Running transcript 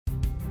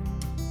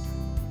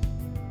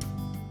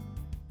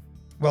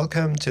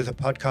Welcome to the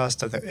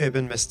podcast of the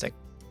Urban Mystic.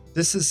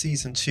 This is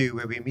season 2,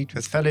 where we meet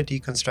with fellow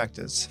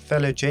deconstructors,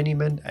 fellow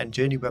journeymen and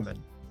journeywomen,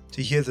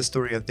 to hear the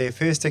story of their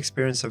first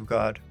experience of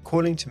God,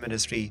 calling to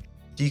ministry,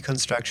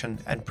 deconstruction,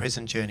 and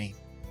present journey.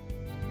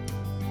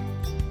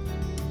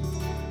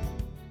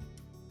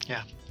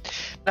 Yeah.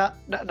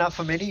 Now,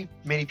 for many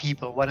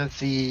people, one of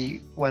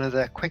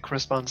the quick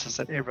responses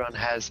that everyone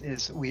has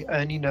is, we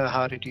only know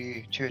how to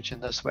do church in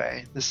this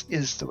way. This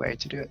is the way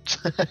to do it.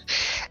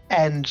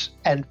 and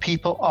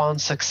people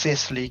aren't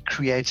successfully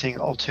creating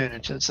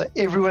alternatives. So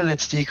everyone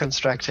that's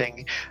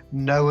deconstructing,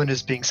 no one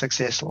is being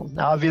successful.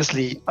 Now,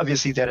 obviously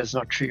that is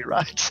not true,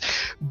 right?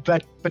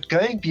 But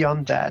going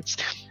beyond that,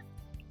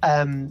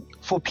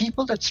 for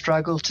people that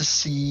struggle to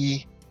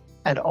see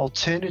an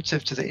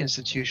alternative to the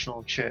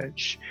institutional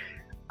church,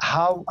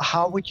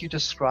 how would you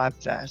describe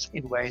that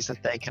in ways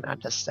that they can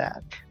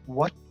understand?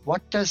 What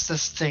does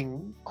this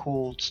thing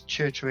called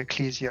church or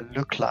ecclesia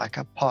look like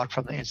apart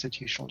from the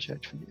institutional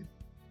church for you?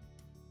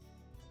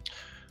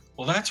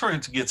 Well, that's where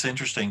it gets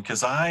interesting,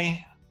 because when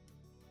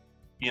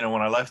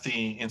I left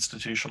the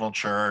institutional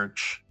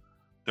church,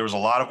 there was a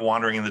lot of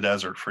wandering in the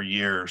desert for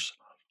years.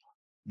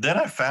 Then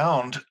I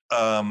found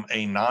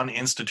a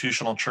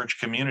non-institutional church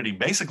community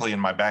basically in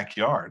my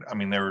backyard. I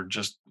mean, they were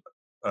just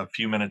a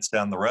few minutes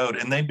down the road,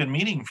 and they'd been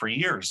meeting for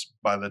years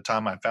by the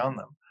time I found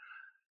them.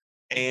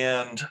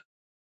 And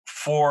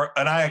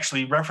I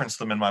actually referenced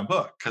them in my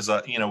book, because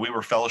we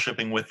were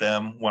fellowshipping with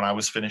them when I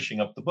was finishing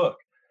up the book.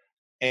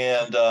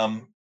 And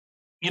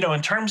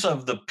in terms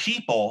of the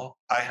people,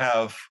 I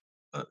have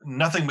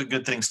nothing but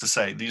good things to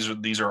say.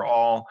 These are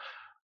all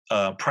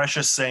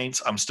precious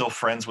saints. I'm still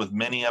friends with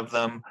many of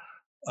them.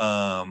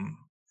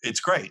 It's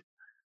great.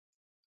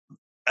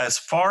 As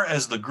far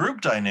as the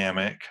group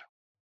dynamic,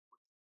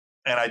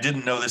 and I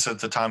didn't know this at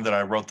the time that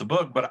I wrote the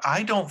book, but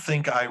I don't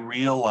think I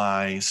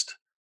realized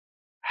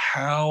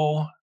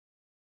how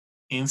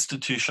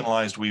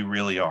institutionalized we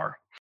really are.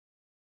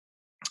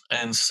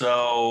 And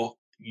so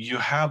you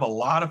have a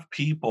lot of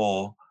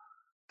people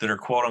that are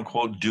quote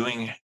unquote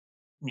doing,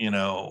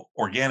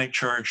 organic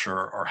church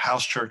or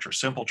house church or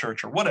simple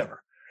church or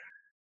whatever.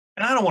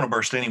 And I don't want to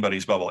burst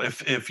anybody's bubble.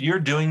 If you're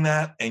doing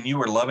that and you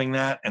are loving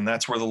that, and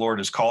that's where the Lord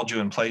has called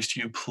you and placed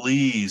you,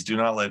 please do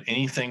not let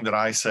anything that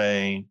I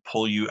say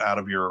pull you out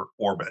of your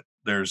orbit.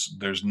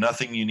 There's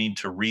nothing you need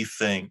to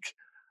rethink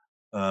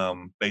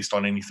based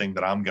on anything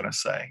that I'm going to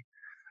say.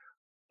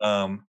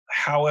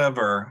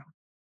 However,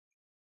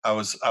 I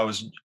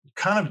was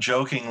kind of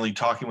jokingly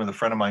talking with a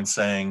friend of mine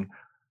saying,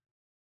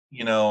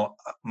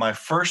 my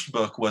first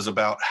book was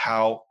about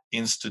how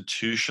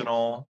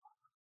institutional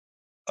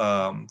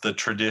the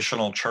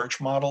traditional church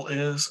model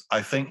is.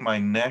 I think my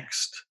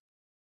next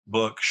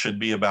book should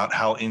be about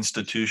how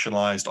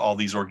institutionalized all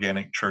these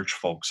organic church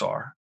folks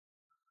are.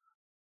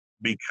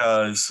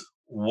 Because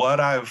what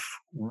I've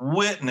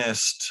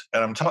witnessed,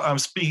 and I'm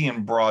speaking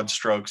in broad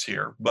strokes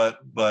here, but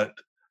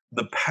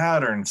the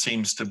pattern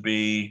seems to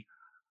be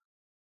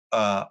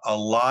a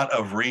lot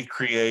of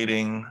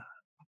recreating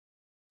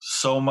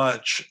so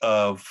much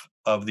of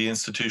the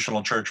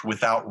institutional church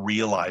without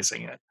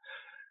realizing it.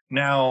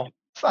 Now,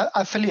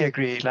 I fully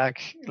agree.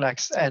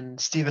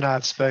 And Steve and I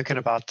have spoken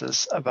about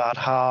this, about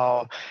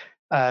how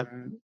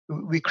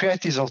we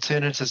create these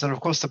alternatives. And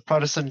of course, the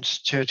Protestant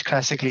church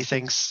classically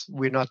thinks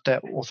we're not the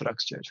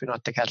Orthodox church, we're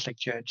not the Catholic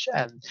church.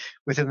 And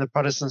within the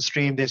Protestant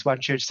stream, there's one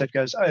church that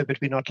goes, oh, but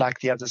we're not like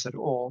the others at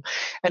all.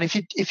 And if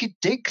you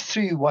dig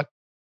through what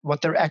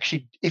they're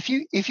actually, if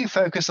you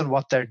focus on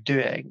what they're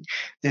doing,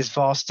 there's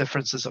vast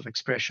differences of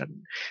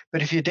expression.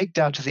 But if you dig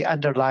down to the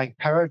underlying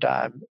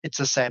paradigm, it's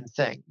the same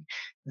thing,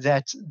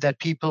 that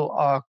people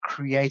are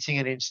creating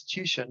an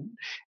institution,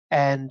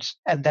 and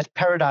that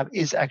paradigm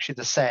is actually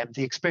the same.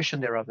 The expression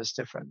thereof is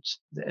different.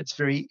 It's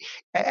very,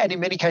 and in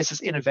many cases,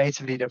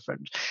 innovatively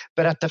different.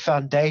 But at the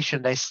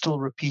foundation, they're still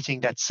repeating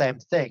that same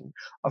thing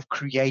of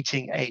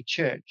creating a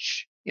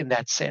church in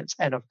that sense,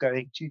 and of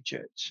going to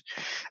church,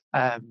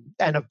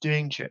 and of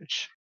doing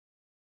church.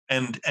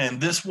 And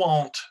this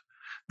won't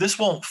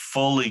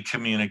fully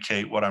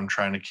communicate what I'm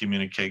trying to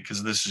communicate,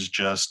 because this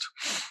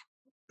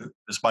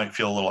might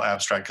feel a little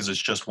abstract because it's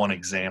just one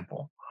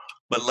example.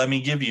 But let me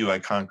give you a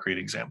concrete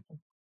example.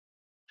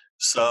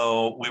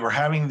 So we were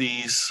having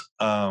these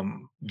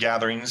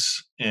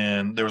gatherings,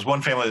 and there was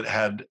one family that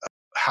had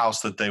a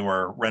house that they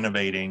were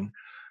renovating,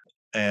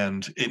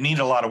 and it needed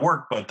a lot of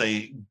work, but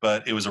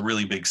it was a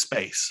really big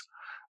space.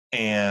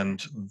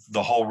 And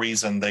the whole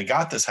reason they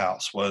got this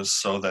house was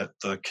so that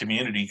the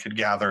community could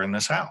gather in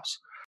this house.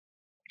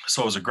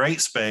 So it was a great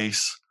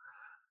space,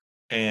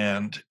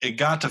 and it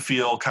got to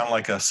feel kind of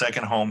like a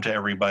second home to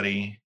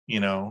everybody.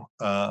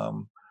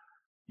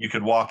 You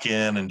could walk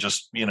in and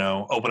just,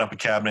 open up a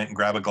cabinet and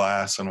grab a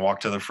glass and walk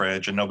to the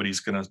fridge, and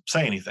nobody's going to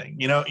say anything.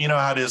 You know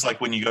how it is,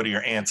 like when you go to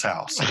your aunt's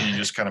house and you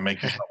just kind of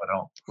make yourself at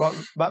home. Well,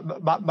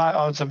 my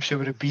aunts, I'm sure,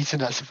 would have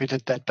beaten us if we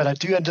did that. But I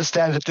do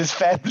understand that there's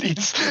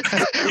families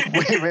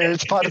where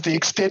it's part of the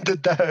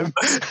extended home.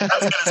 I was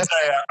going to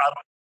say,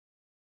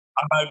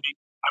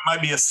 I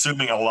might be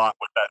assuming a lot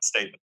with that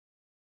statement.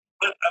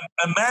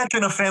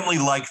 Imagine a family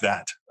like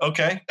that.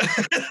 Okay.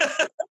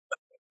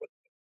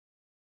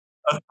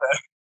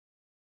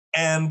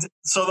 And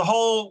so the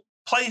whole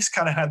place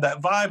kind of had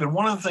that vibe. And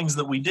one of the things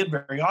that we did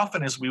very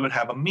often is we would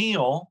have a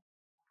meal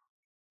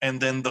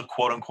and then the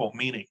quote unquote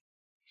meeting.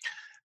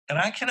 And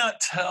I cannot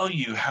tell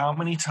you how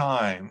many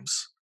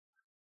times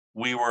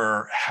we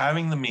were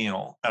having the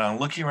meal and I'm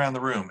looking around the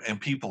room and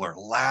people are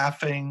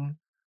laughing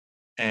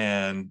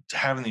and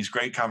having these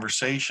great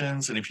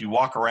conversations. And if you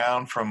walk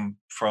around from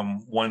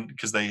one,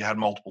 because they had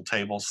multiple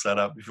tables set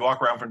up, if you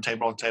walk around from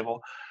table to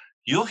table,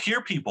 you'll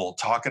hear people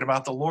talking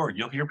about the Lord.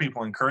 You'll hear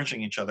people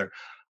encouraging each other.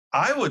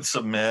 I would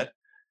submit,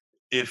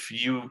 if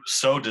you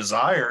so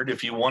desired,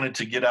 if you wanted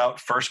to get out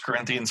 1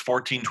 Corinthians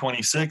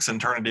 14:26 and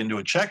turn it into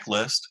a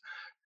checklist,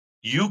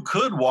 you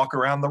could walk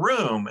around the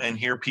room and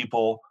hear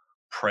people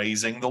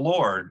praising the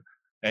Lord,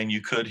 and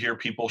you could hear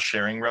people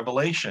sharing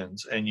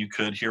revelations, and you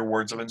could hear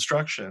words of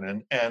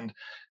instruction, and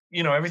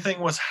everything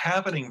was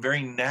happening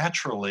very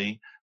naturally,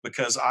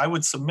 because I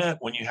would submit,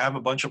 when you have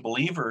a bunch of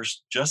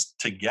believers just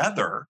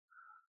together,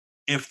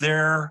 if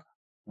they're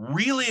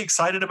really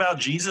excited about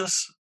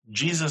Jesus,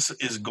 Jesus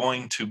is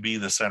going to be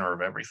the center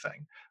of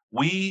everything.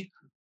 We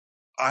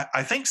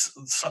I think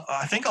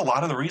a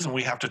lot of the reason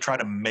we have to try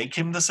to make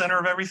him the center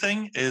of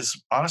everything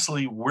is,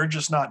 honestly, we're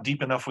just not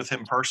deep enough with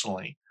him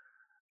personally.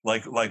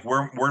 Like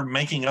we're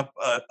making up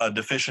a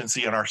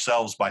deficiency in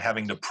ourselves by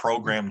having to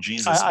program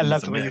Jesus I into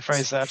love the the way you mix.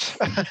 phrase that.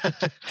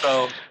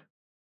 So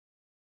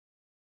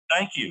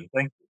thank you.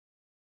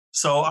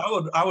 So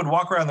I would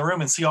walk around the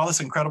room and see all this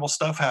incredible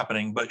stuff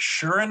happening, but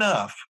sure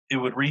enough, it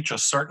would reach a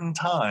certain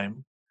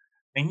time,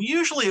 and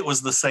usually it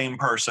was the same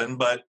person,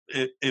 but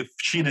if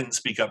she didn't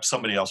speak up,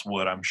 somebody else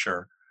would, I'm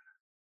sure,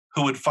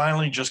 who would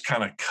finally just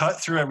kind of cut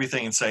through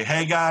everything and say,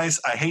 "Hey guys,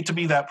 I hate to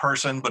be that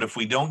person, but if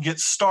we don't get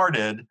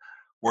started,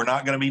 we're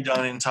not going to be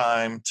done in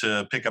time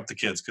to pick up the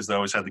kids," because they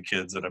always had the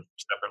kids at a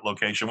separate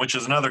location, which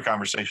is another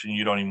conversation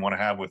you don't even want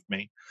to have with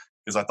me,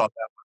 because I thought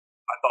that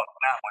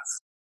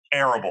was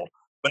terrible.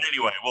 But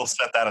anyway, we'll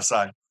set that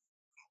aside.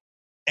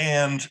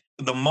 And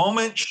the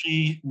moment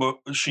she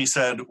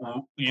said,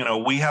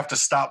 "We have to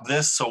stop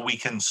this so we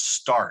can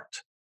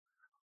start,"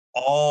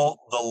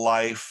 all the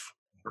life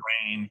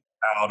drained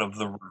out of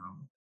the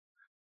room.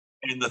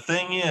 And the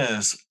thing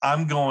is,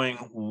 I'm going,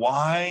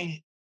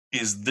 why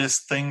is this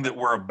thing that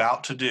we're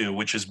about to do,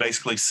 which is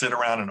basically sit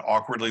around and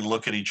awkwardly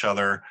look at each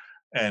other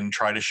and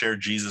try to share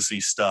Jesus-y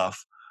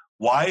stuff,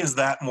 why is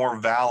that more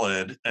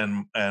valid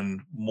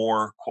and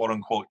more quote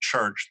unquote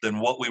church than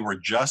what we were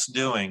just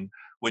doing,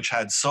 which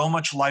had so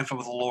much life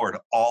of the Lord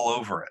all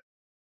over it?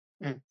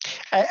 Mm.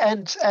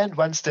 And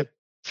one step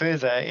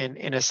further,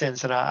 in a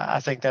sense, and I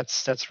think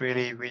that's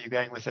really where you're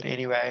going with it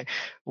anyway.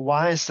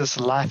 Why is this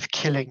life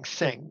killing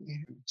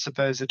thing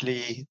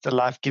supposedly the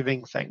life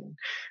giving thing,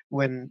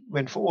 when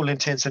for all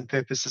intents and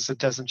purposes it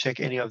doesn't check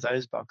any of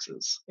those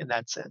boxes in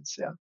that sense?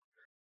 Yeah.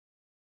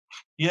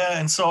 Yeah,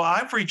 and so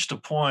I've reached a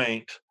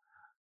point,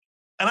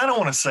 and I don't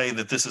want to say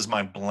that this is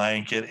my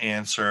blanket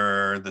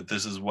answer, that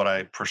this is what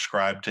I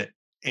prescribe to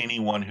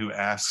anyone who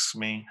asks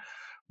me,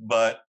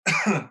 but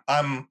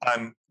I'm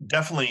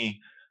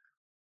definitely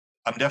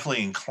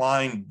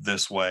inclined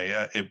this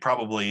way. It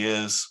probably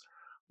is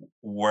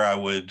where I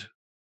would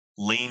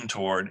lean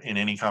toward in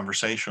any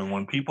conversation.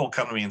 When people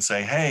come to me and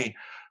say, "Hey,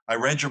 I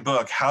read your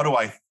book. How do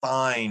I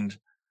find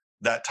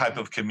that type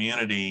of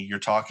community you're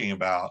talking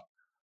about?"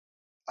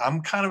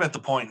 I'm kind of at the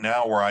point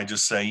now where I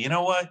just say, you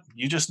know what?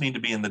 You just need to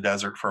be in the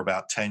desert for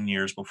about 10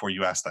 years before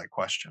you ask that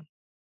question.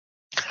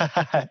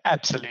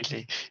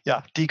 Absolutely.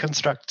 Yeah.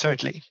 Deconstruct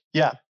totally.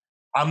 Yeah.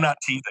 I'm not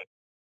teasing.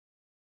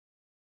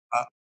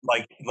 Uh,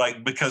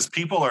 because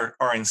people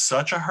are in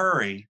such a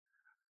hurry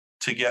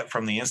to get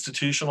from the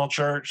institutional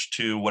church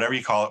to whatever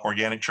you call it,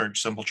 organic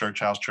church, simple church,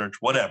 house church,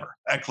 whatever.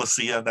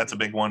 Ecclesia, that's a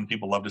big one.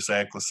 People love to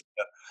say ecclesia.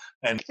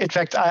 And In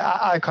fact,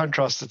 I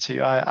contrast the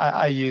two.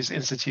 I use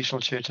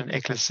institutional church and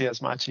ecclesia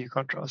as my two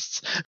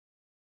contrasts.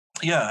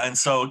 yeah, and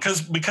so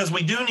because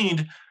we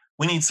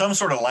need some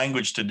sort of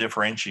language to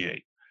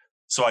differentiate.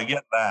 So I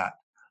get that.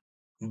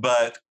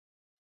 But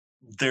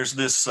there's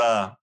this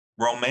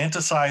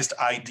romanticized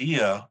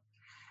idea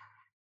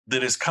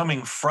that is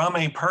coming from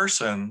a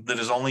person that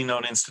has only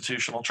known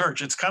institutional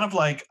church. It's kind of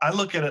like, I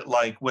look at it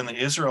like when the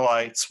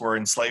Israelites were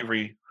in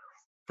slavery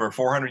for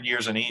 400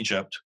 years in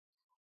Egypt,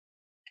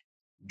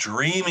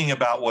 dreaming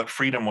about what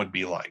freedom would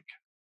be like,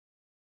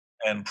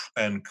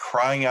 and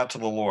crying out to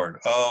the Lord,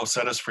 "Oh,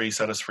 set us free,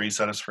 set us free,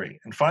 set us free."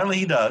 And finally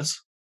he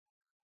does,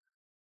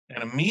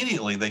 and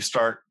immediately they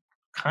start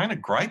kind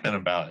of griping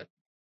about it.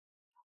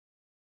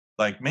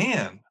 Like,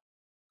 "Man,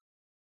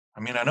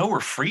 I mean, I know we're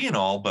free and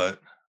all, but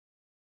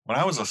when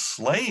I was a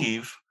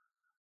slave,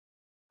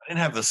 I didn't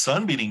have the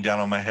sun beating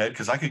down on my head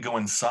because I could go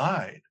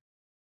inside.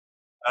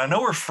 I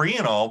know we're free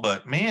and all,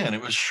 but man,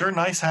 it was sure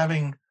nice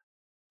having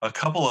a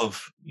couple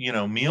of,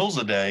 meals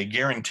a day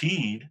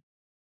guaranteed.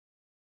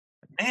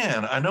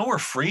 Man, I know we're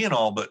free and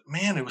all, but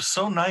man, it was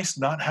so nice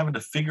not having to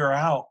figure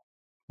out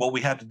what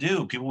we had to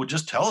do. People would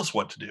just tell us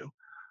what to do,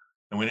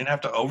 and we didn't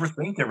have to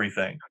overthink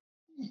everything."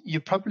 you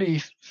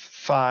probably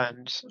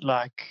find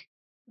like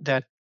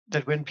that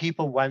when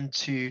people want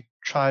to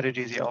try to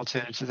do the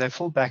alternative, they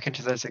fall back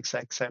into those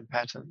exact same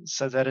patterns.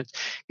 So that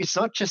it's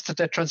not just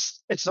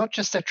it's not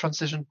just that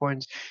transition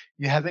point.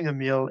 You're having a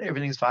meal,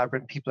 everything's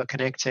vibrant, people are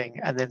connecting,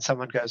 and then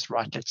someone goes,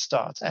 right, let's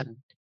start, and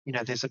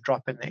there's a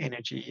drop in the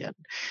energy,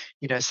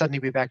 and suddenly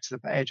we're back to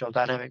the age old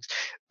dynamics.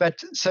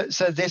 But so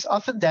there's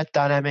often that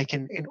dynamic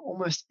in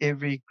almost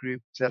every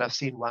group that I've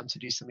seen want to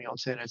do something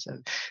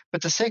alternative.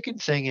 But the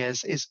second thing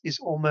is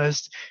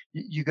almost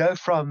you go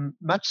from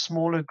much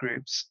smaller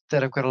groups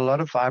that have got a lot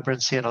of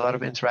vibrancy and a lot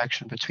of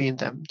interaction between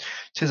them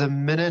to the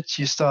minute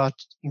you start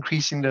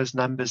increasing those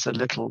numbers a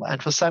little.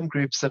 And for some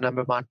groups, the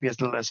number might be as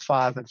little as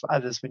 5, and for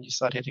others, when you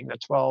start hitting the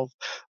 12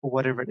 or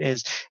whatever it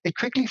is, it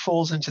quickly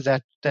falls into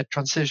that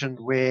transition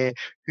where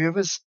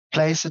whoever's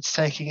place it's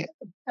taking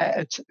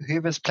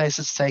whoever's place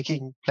it's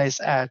taking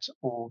place at,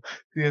 or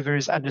whoever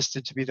is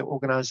understood to be the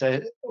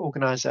organizer,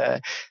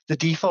 the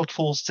default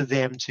falls to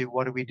them, to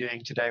what are we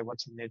doing today,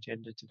 what's on the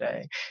agenda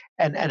today,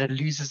 and it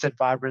loses that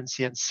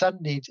vibrancy, and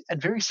suddenly and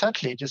very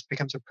subtly it just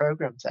becomes a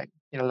program thing,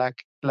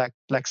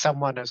 like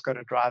someone has got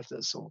to drive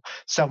this, or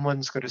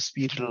someone's got to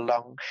speed it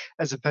along,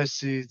 as opposed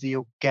to the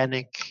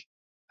organic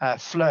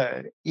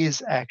flow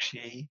is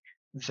actually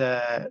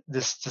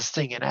this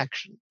thing in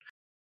action.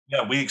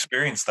 Yeah, we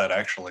experienced that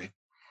actually.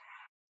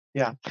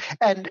 Yeah.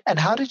 And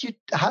how did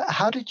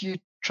you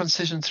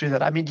transition through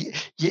that? I mean,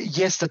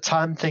 yes, the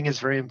time thing is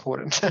very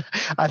important.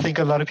 I think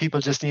a lot of people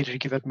just needed to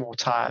give it more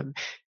time,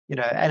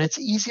 and it's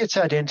easier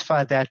to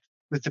identify that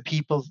with the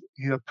people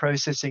who are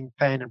processing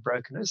pain and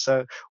brokenness.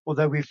 So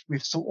although we've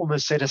still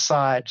almost set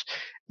aside,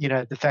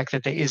 the fact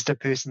that there is the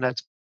person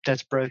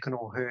that's broken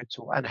or hurt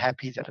or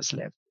unhappy that is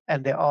left.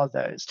 And there are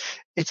those.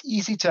 It's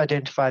easy to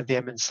identify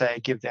them and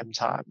say, give them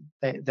time.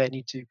 They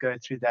need to go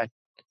through that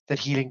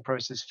healing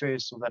process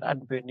first, or that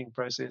unburdening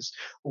process,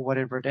 or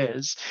whatever it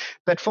is.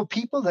 But for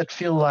people that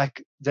feel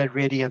like they're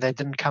ready and they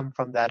didn't come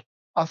from that,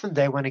 often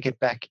they want to get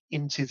back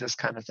into this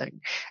kind of thing.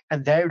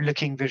 And they're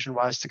looking vision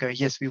wise to go,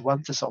 yes, we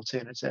want this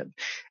alternative.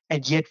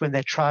 And yet when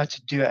they try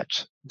to do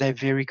it, they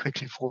very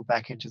quickly fall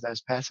back into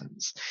those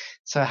patterns.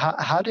 So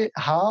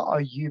how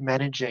are you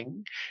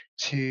managing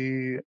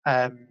to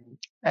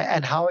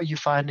and how are you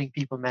finding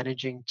people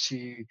managing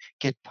to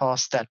get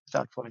past that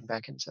without falling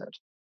back into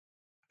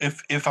it?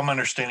 If I'm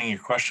understanding your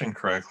question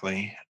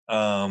correctly,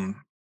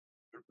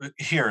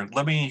 here,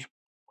 let me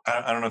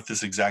I don't know if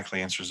this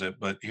exactly answers it,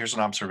 but here's an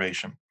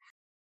observation.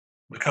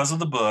 Because of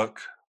the book,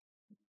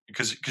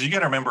 because you got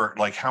to remember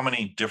like how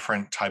many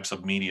different types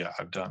of media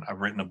I've done.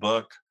 I've written a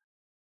book.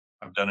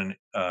 I've done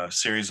a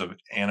series of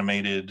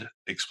animated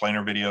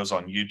explainer videos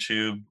on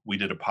YouTube. We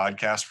did a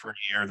podcast for a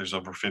year. There's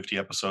over 50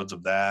 episodes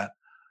of that.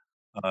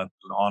 An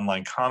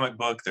online comic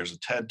book. There's a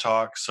TED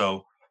talk.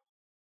 So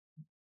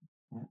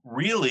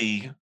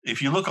really,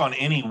 if you look on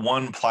any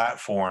one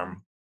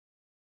platform,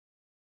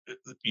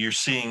 you're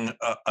seeing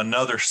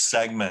another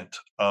segment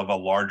of a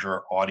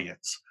larger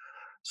audience.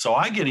 So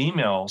I get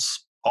emails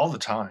all the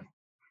time.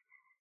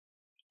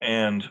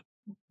 And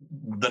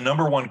the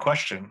number one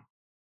question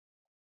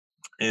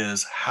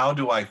is, how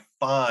do I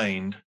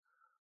find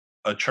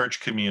a church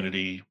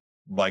community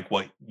like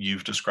what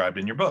you've described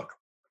in your book?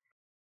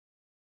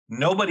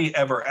 Nobody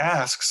ever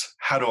asks,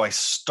 how do I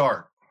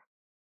start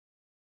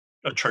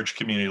a church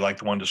community like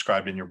the one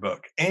described in your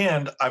book?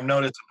 And I've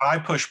noticed if I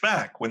push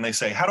back when they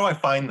say, how do I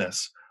find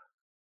this?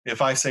 If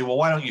I say, well,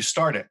 why don't you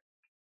start it?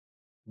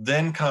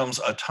 Then comes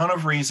a ton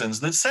of reasons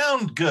that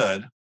sound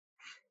good,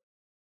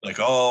 like,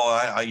 oh,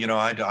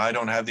 I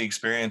don't have the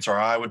experience, or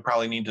I would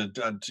probably need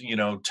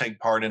to take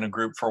part in a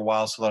group for a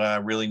while so that I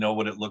really know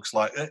what it looks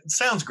like. It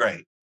sounds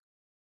great,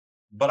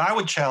 but I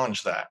would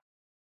challenge that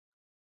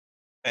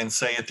and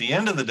say, at the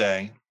end of the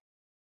day,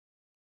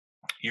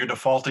 you're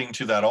defaulting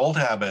to that old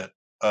habit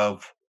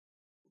of,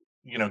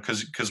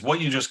 because what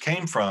you just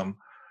came from,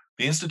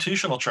 the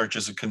institutional church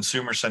is a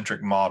consumer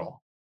centric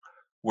model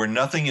where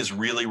nothing is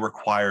really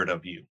required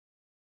of you.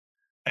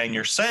 And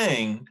you're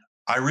saying,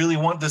 I really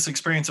want this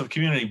experience of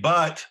community,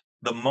 but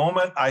the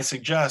moment I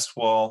suggest,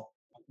 well,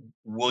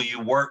 will you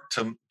work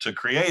to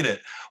create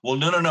it? Well,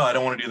 no, I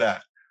don't want to do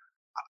that.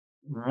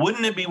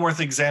 Wouldn't it be worth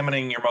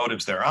examining your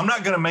motives there? I'm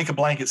not going to make a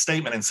blanket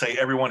statement and say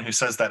everyone who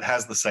says that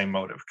has the same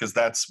motive, because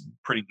that's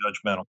pretty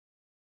judgmental.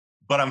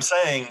 But I'm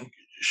saying,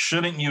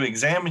 shouldn't you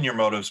examine your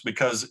motives,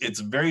 because it's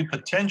very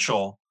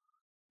potential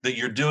that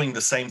you're doing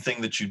the same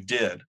thing that you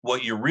did.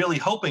 What you're really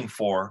hoping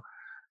for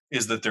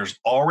is that there's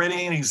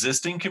already an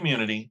existing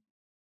community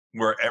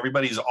where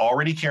everybody's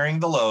already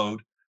carrying the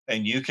load,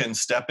 and you can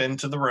step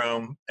into the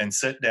room and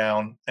sit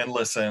down and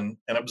listen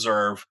and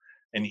observe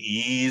and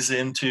ease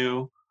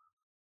into,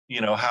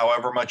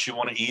 however much you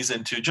want to ease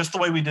into, just the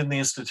way we did in the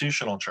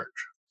institutional church,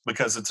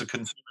 because it's a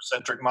consumer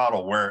centric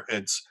model where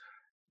it's,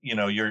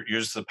 you're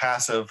just a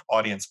passive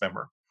audience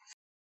member.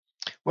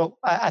 Well,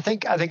 I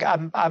think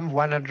I'm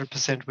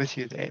 100% with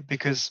you there,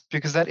 because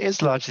that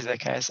is largely the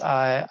case.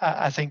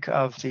 I think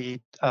of the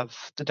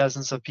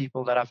dozens of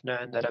people that I've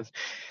known that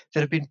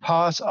have been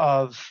part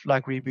of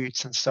like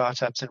reboots and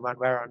startups in one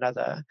way or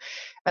another,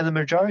 and the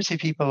majority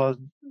of people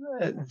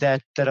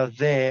that are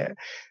there,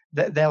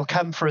 they'll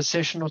come for a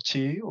session or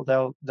two,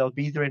 or they'll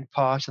be there in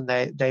part, and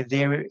they're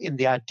there in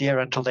the idea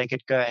until they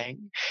get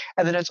going,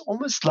 and then it's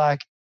almost like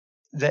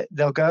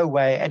they'll go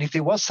away, and if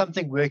there was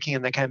something working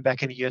and they came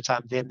back in a year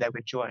time, then they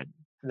would join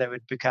and they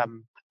would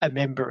become a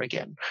member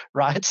again,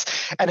 right?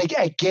 And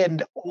again,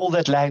 all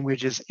that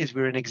language is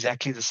we're in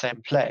exactly the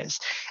same place.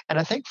 And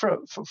I think for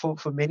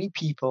many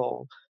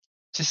people,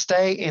 to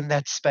stay in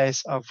that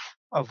space of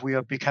we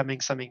are becoming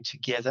something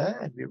together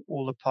and we're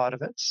all a part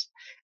of it,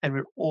 and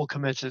we're all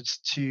committed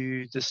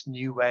to this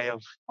new way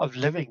of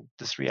living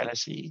this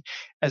reality,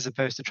 as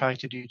opposed to trying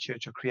to do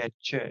church or create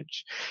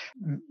church.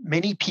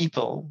 Many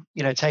people,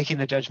 taking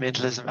the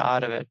judgmentalism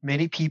out of it,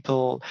 many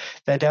people,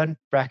 they don't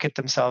bracket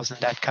themselves in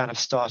that kind of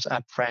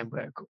startup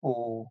framework,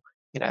 or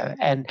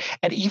and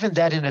even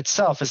that in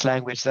itself is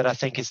language that I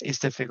think is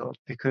difficult,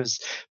 because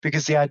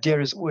the idea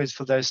is always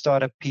for those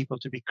startup people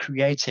to be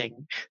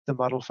creating the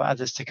model for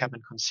others to come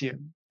and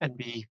consume and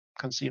be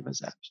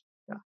consumers at.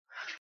 Yeah.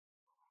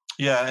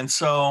 Yeah, and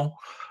so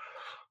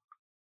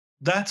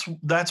that's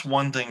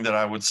one thing that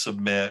I would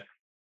submit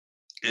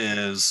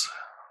is,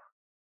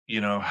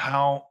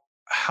 how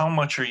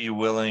much are you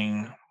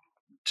willing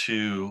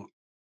to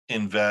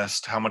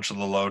invest? How much of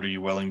the load are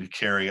you willing to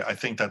carry? I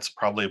think that's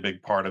probably a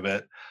big part of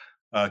it,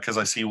 because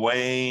I see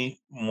way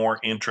more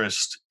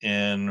interest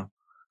in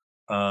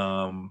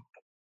um,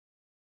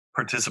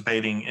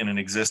 participating in an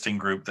existing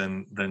group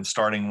than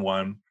starting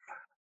one.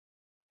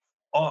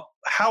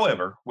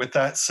 However, with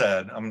that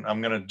said, I'm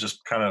going to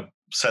just kind of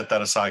set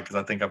that aside because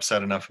I think I've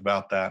said enough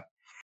about that.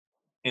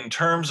 In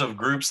terms of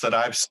groups that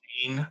I've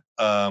seen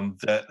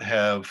that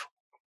have,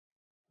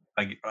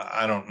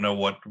 I don't know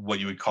what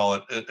you would call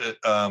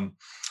it,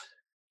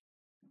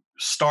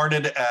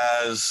 started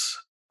as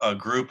a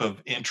group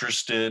of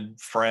interested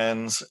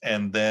friends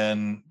and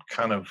then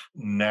kind of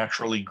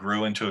naturally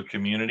grew into a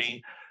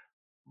community.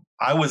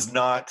 I was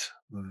not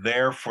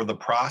there for the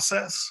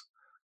process,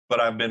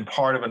 but I've been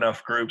part of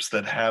enough groups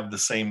that have the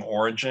same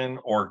origin,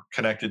 or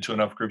connected to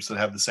enough groups that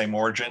have the same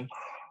origin,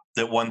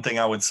 that one thing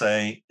I would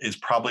say is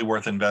probably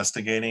worth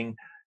investigating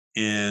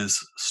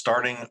is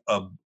starting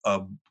a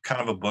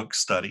kind of a book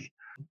study,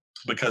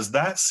 because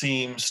that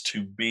seems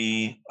to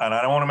be, and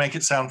I don't want to make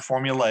it sound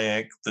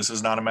formulaic. This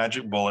is not a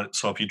magic bullet.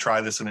 So if you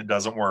try this and it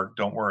doesn't work,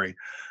 don't worry.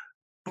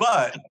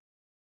 But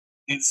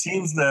it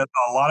seems that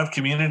a lot of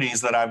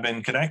communities that I've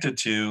been connected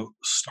to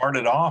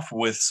started off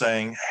with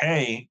saying,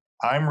 hey,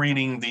 I'm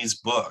reading these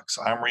books.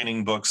 I'm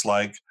reading books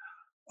like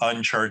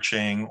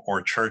Unchurching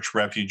or Church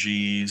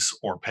Refugees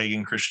or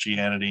Pagan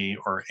Christianity,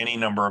 or any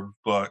number of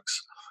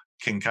books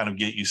can kind of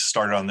get you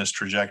started on this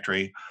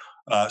trajectory.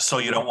 So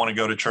You Don't Want to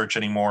Go to Church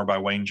Anymore by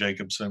Wayne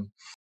Jacobson.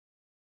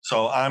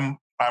 So I'm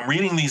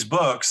reading these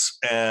books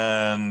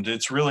and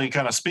it's really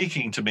kind of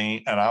speaking to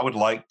me, and I would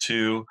like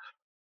to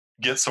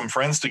get some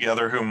friends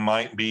together who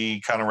might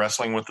be kind of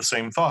wrestling with the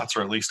same thoughts,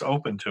 or at least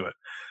open to it.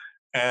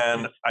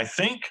 And I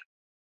think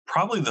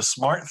probably the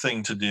smart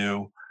thing to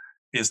do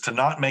is to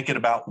not make it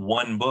about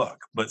one book,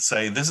 but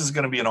say this is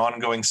going to be an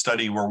ongoing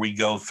study where we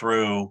go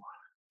through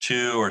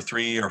two or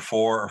three or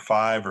four or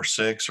five or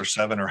six or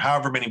seven or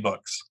however many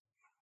books.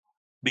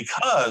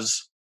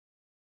 Because,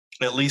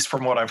 at least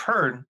from what I've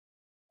heard,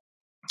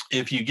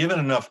 if you give it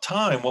enough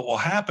time, what will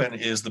happen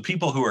is the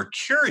people who are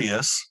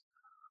curious,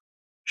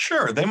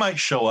 sure, they might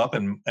show up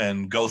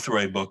and go through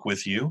a book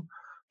with you.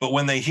 But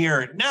when they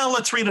hear, now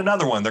let's read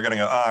another one, they're going to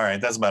go, all right,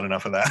 that's about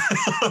enough of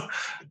that.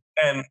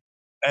 and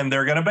and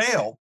they're going to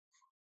bail.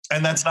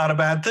 And that's not a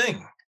bad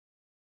thing.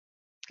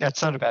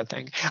 That's not a bad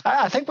thing.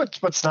 I think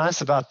what's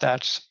nice about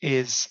that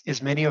is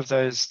many of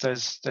those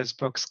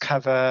books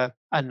cover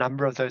a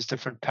number of those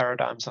different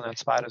paradigms on that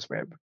spider's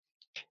web.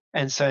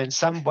 And so, in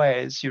some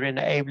ways, you're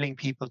enabling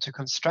people to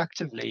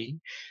constructively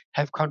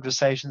have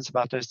conversations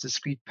about those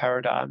discrete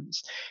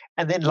paradigms.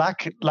 And then,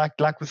 like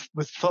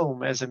with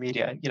film as a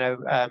media,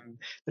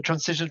 the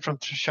transition from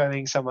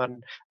showing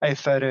someone a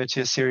photo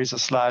to a series of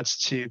slides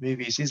to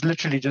movies is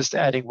literally just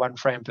adding 1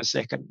 frame per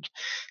second.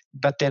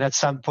 But then, at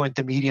some point,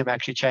 the medium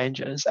actually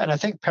changes. And I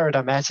think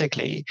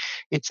paradigmatically,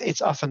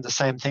 it's often the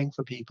same thing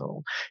for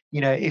people.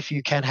 If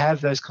you can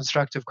have those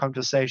constructive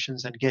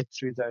conversations and get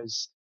through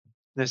those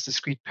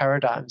discrete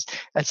paradigms,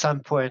 at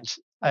some point,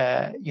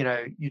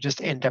 you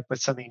just end up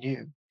with something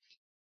new.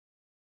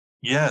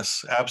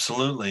 Yes,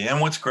 absolutely.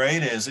 And what's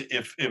great is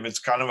if it's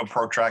kind of a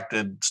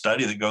protracted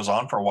study that goes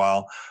on for a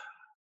while,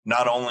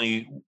 not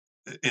only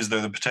is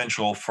there the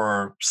potential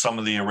for some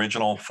of the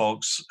original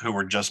folks who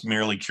were just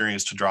merely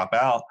curious to drop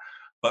out,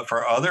 but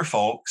for other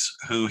folks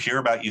who hear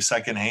about you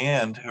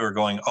secondhand, who are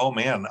going, "Oh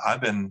man,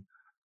 I've been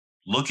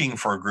looking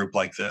for a group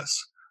like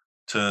this,"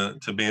 to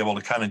be able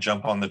to kind of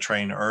jump on the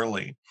train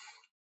early.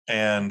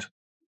 And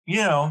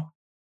you know,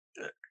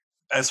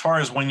 as far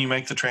as when you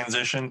make the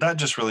transition, that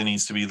just really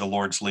needs to be the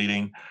Lord's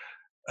leading.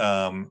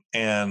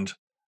 And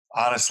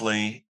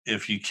honestly,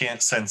 if you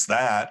can't sense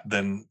that,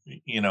 then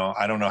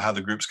I don't know how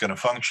the group's going to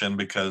function,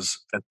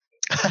 because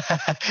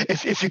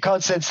if you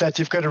can't sense that,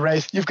 you've got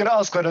to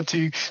ask one or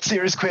two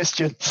serious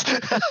questions.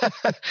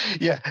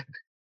 Yeah.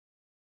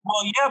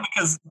 Well, yeah,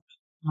 because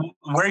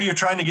where you're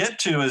trying to get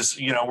to is,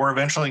 we're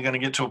eventually going to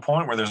get to a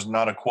point where there's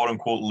not a quote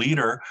unquote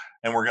leader,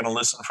 and we're going to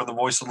listen for the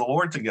voice of the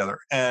Lord together.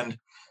 And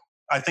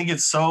I think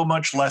it's so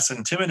much less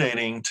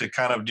intimidating to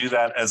kind of do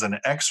that as an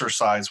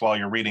exercise while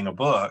you're reading a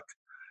book,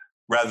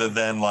 rather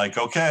than like,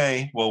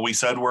 okay, well, we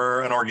said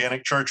we're an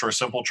organic church or a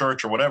simple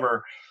church or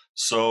whatever.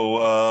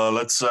 So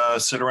let's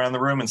sit around the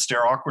room and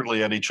stare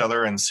awkwardly at each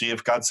other and see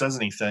if God says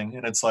anything.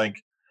 And it's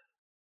like,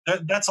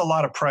 that's a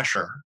lot of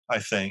pressure, I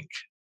think.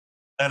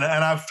 And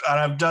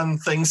I've done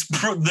things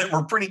that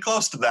were pretty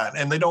close to that,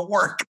 and they don't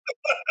work.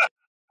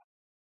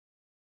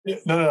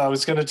 No, I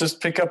was going to just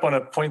pick up on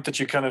a point that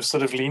you kind of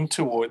sort of lean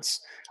towards.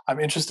 I'm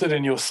interested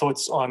in your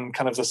thoughts on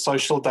kind of the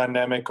social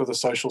dynamic or the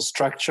social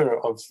structure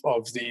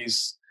of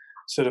these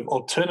sort of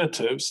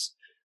alternatives.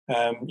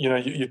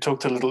 You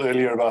talked a little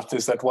earlier about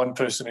there's that one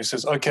person who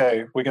says,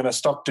 okay, we're going to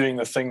stop doing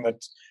the thing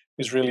that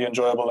is really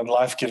enjoyable and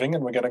life-giving,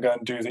 and we're going to go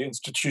and do the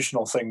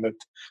institutional thing that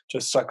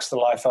just sucks the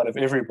life out of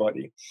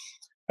everybody.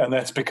 And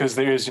that's because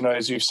there is,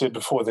 as you've said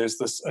before, there's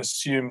this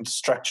assumed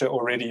structure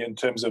already in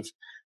terms of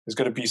there's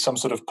got to be some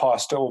sort of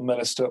pastor or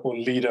minister or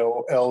leader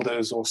or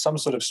elders or some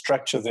sort of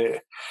structure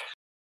there.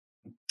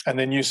 And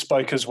then you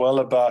spoke as well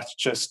about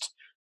just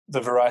the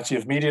variety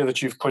of media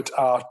that you've put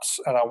out.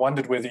 And I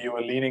wondered whether you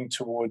were leaning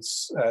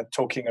towards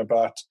talking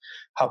about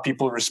how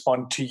people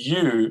respond to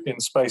you in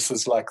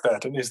spaces like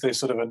that. And is there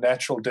sort of a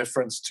natural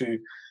difference to,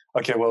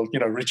 okay, well,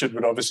 Richard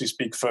would obviously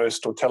speak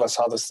first or tell us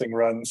how this thing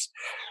runs.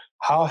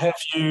 How have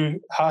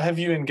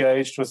you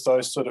engaged with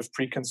those sort of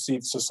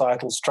preconceived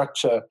societal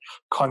structure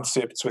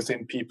concepts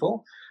within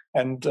people,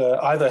 and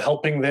either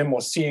helping them or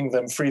seeing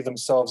them free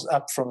themselves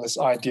up from this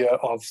idea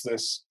of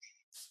this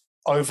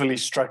overly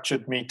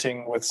structured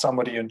meeting with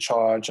somebody in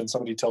charge and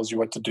somebody tells you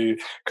what to do?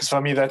 Because for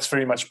me, that's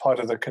very much part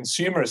of the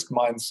consumerist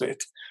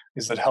mindset,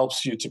 is that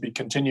helps you to be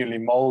continually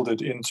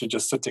molded into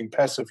just sitting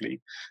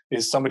passively,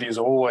 is somebody is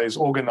always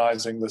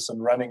organizing this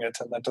and running it,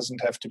 and that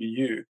doesn't have to be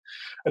you.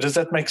 Does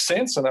that make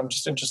sense? And I'm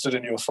just interested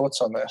in your thoughts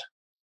on that.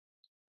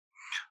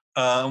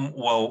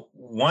 Well,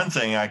 one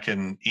thing I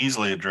can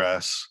easily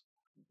address,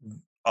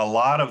 a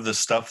lot of the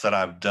stuff that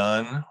I've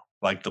done,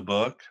 like the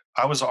book,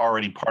 I was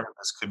already part of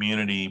this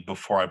community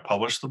before I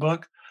published the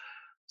book.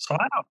 So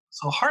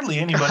hardly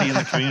anybody in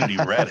the community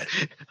read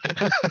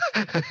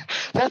it.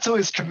 That's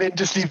always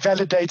tremendously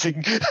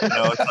validating.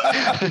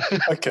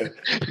 It's okay.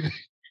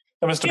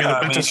 That must have been a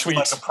bittersweet.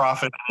 It's like a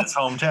prophet in his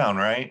hometown,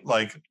 right?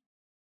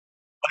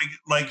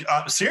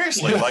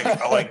 Seriously,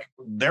 like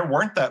there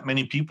weren't that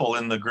many people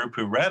in the group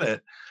who read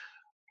it,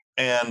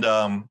 and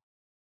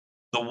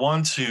the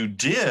ones who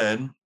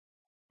did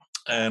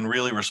and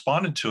really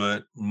responded to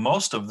it,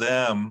 most of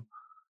them,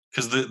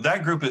 because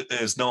that group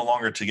is no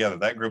longer together.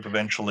 That group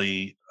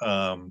eventually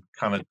kind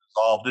of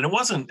dissolved, and it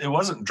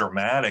wasn't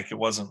dramatic. It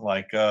wasn't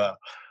like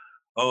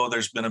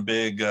there's been a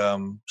big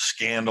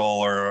scandal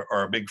or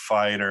a big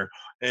fight, or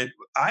it.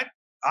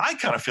 I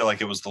kind of feel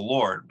like it was the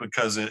Lord,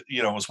 because it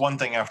was one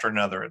thing after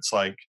another. It's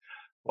like,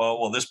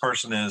 well, this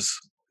person is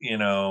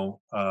grew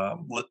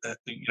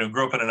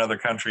up in another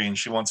country and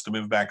she wants to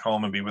move back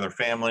home and be with her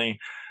family.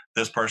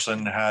 This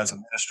person has a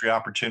ministry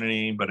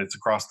opportunity, but it's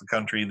across the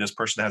country. This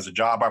person has a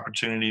job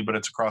opportunity, but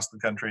it's across the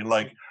country.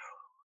 Like,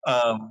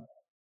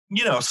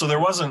 so there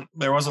wasn't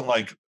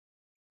like,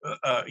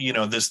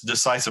 this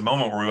decisive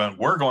moment where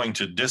we're going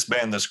to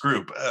disband this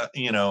group,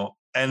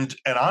 and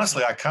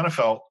honestly, I kind of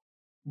felt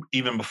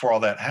even before all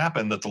that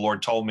happened that the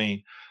Lord told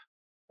me,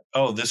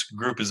 oh, this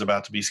group is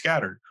about to be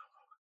scattered.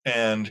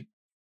 And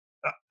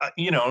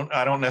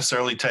I don't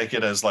necessarily take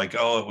it as like,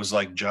 oh, it was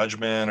like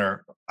judgment,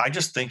 or I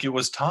just think it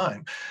was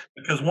time.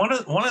 Because one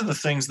of the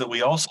things that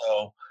we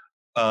also,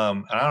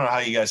 and I don't know how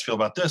you guys feel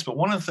about this, but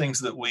one of the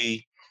things that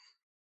we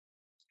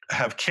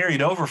have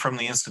carried over from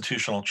the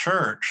institutional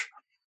church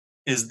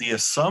is the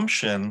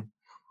assumption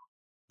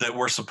that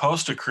we're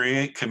supposed to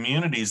create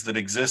communities that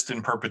exist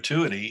in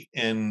perpetuity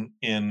in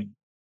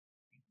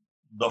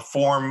the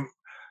form,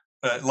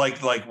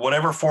 like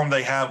whatever form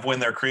they have when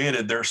they're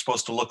created, they're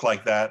supposed to look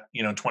like that,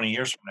 20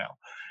 years from now.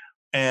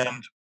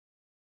 And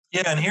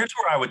and here's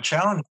where I would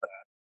challenge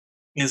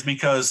that, is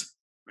because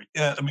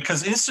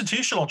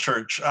institutional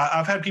church,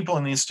 I've had people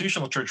in the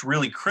institutional church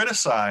really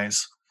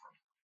criticize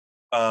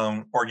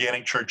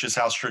organic churches,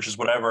 house churches,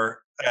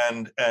 whatever,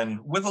 and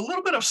with a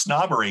little bit of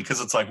snobbery,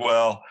 because it's like,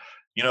 well,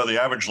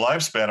 the average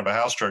lifespan of a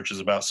house church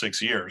is about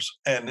 6 years,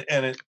 and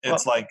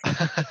it's like.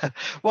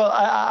 Well,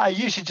 I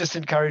usually just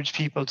encourage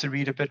people to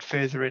read a bit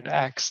further in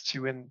Acts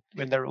to when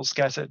they're all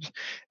scattered,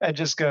 and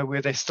just go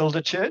where they still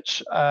the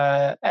church,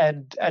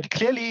 and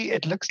clearly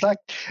it looks like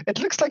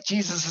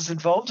Jesus is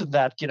involved in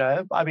that.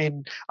 I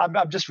mean,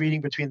 I'm just reading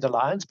between the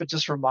lines, but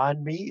just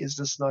remind me: is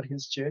this not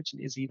his church,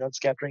 and is he not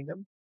scattering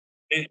them?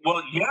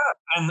 Well, yeah,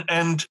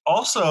 and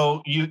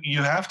also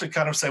you have to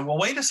kind of say, well,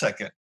 wait a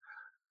second.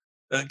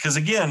 Because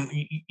again,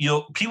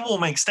 people will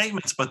make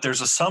statements, but there's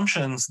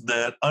assumptions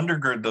that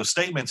undergird those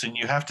statements, and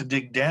you have to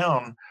dig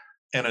down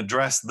and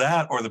address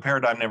that, or the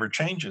paradigm never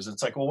changes.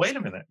 It's like, well, wait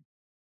a minute.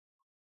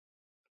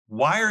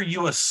 Why are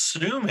you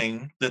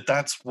assuming that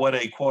that's what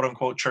a quote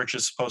unquote church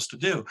is supposed to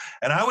do?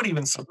 And I would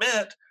even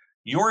submit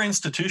your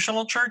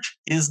institutional church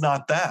is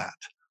not that.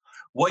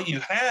 What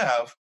you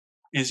have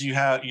is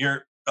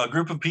you're a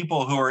group of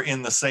people who are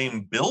in the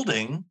same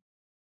building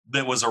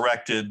that was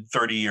erected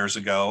 30 years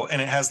ago,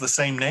 and it has the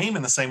same name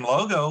and the same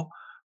logo.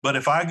 But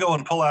if I go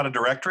and pull out a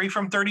directory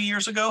from 30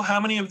 years ago, how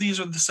many of these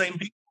are the same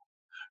people?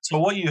 So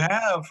what you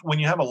have when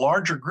you have a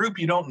larger group,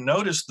 you don't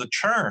notice the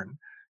churn.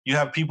 You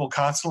have people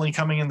constantly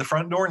coming in the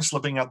front door and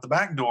slipping out the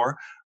back door.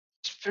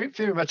 Very,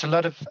 very much. A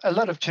lot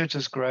of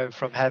churches grow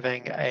from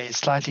having a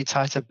slightly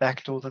tighter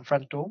back door than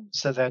front door,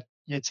 so that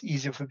it's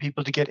easier for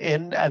people to get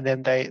in, and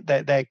then they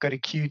got a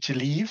queue to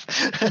leave,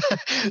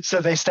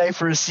 so they stay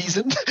for a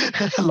season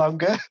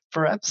longer,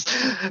 perhaps.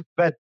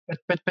 But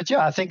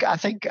yeah, I think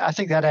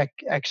that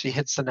actually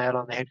hits the nail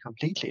on the head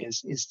completely.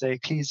 Is the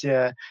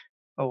ecclesia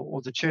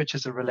or the church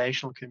as a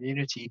relational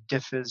community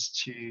differs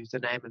to the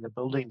name of the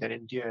building that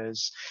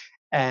endures,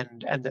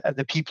 and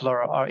the people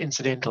are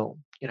incidental,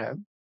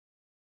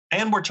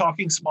 And we're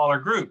talking smaller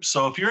groups.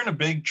 So if you're in a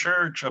big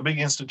church, a big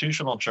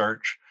institutional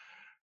church,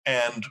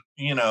 and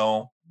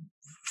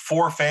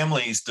 4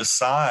 families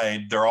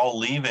decide they're all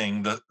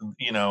leaving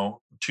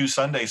 2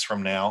 Sundays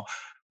from now,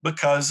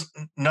 because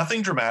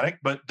nothing dramatic,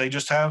 but they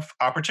just have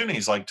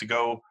opportunities like to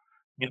go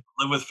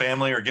live with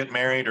family or get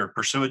married or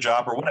pursue a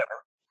job or whatever.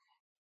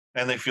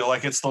 And they feel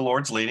like it's the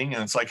Lord's leading,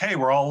 and it's like, hey,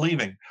 we're all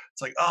leaving.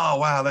 It's like, oh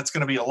wow, that's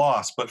going to be a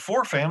loss. But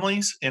 4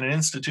 families in an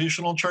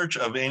institutional church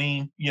of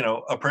any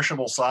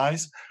appreciable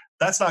size,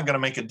 that's not going to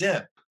make a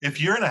dent.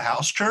 If you're in a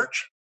house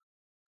church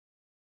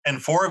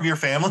and 4 of your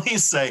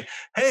families say,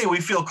 hey, we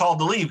feel called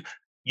to leave,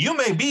 you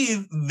may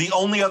be the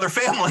only other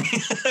family.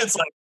 It's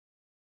like,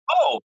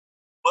 oh,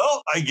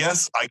 well, I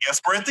guess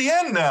we're at the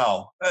end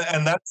now.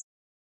 And that's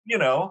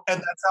and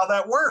that's how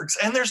that works.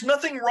 And there's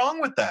nothing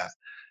wrong with that.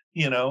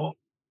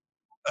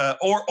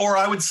 Or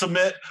I would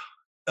submit,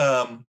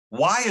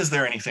 why is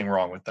there anything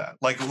wrong with that?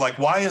 Like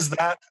why is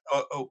that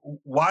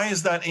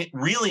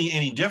really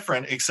any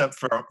different, except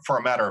for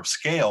a matter of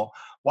scale?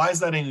 Why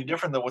is that any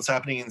different than what's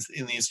happening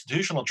in the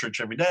institutional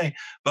church every day?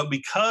 But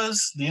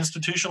because the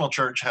institutional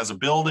church has a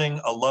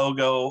building, a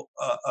logo,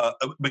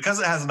 because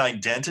it has an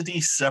identity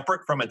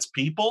separate from its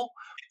people,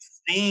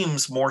 it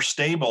seems more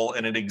stable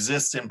and it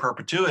exists in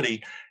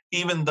perpetuity,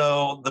 even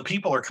though the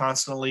people are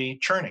constantly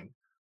churning.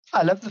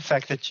 I love the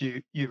fact that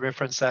you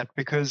reference that,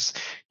 because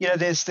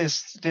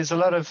there's a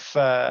lot of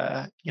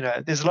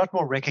there's a lot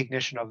more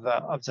recognition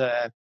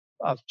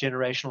of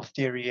generational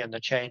theory and the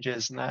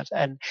changes and that,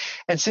 and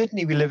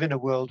certainly we live in a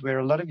world where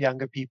a lot of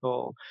younger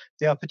people,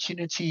 the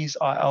opportunities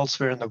are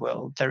elsewhere in the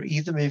world. They're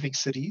either moving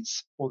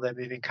cities or they're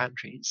moving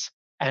countries,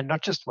 and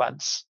not just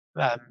once,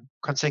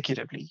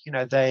 consecutively.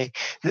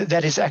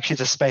 That is actually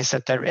the space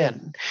that they're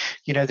in.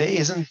 There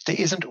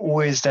isn't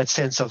always that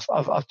sense of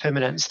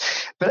permanence.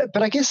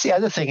 But I guess the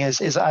other thing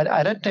is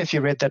I don't know if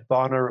you read that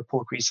Barna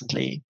report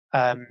recently,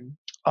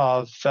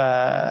 of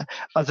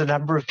the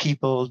number of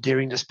people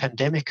during this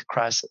pandemic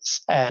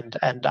crisis, and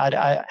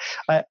I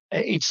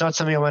it's not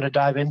something I want to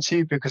dive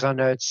into, because I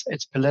know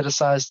it's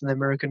politicized in the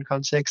American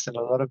context, and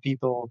a lot of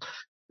people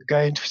go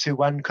into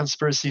one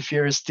conspiracy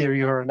theorist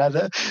theory or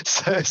another.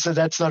 So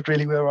that's not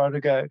really where I want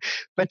to go.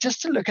 But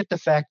just to look at the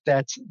fact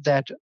that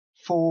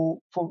for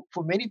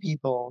many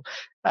people,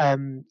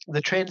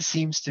 the trend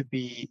seems to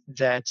be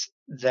that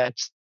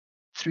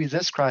through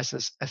this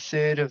crisis, a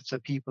third of the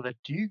people that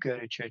do go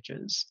to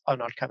churches are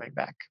not coming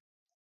back.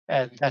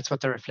 And that's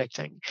what they're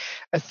reflecting.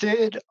 A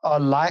third are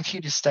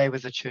likely to stay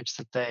with the church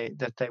that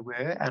they were,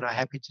 and are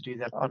happy to do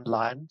that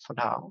online for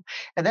now.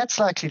 And that's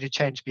likely to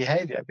change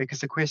behavior, because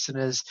the question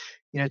is,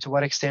 to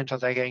what extent are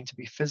they going to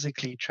be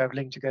physically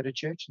traveling to go to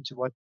church, and to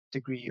what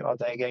degree are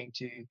they going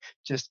to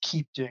just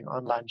keep doing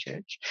online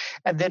church?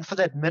 And then for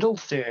that middle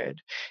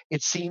third,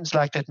 it seems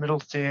like that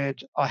middle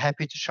third are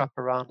happy to shop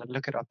around and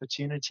look at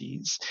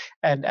opportunities.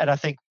 And I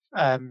think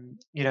and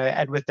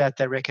with that,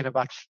 they reckon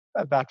about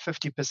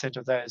 50%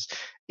 of those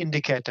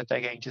indicate that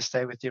they're going to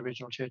stay with the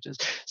original churches.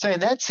 So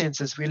in that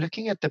sense, as we're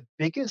looking at the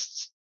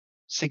biggest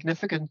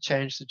significant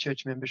change to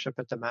church membership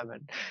at the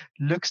moment,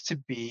 looks to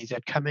be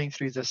that coming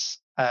through this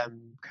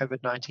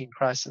COVID-19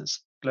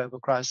 crisis, global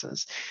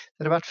crisis,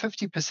 that about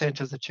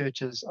 50% of the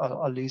churches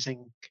are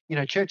losing,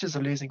 churches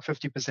are losing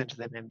 50% of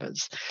their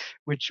members,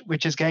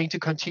 which is going to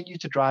continue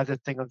to drive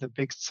that thing of the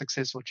big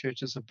successful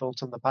churches are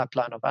built on the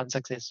pipeline of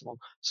unsuccessful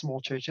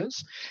small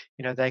churches.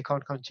 They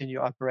can't continue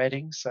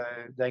operating, so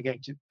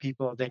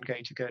people are then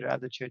going to go to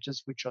other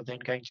churches, which are then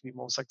going to be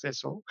more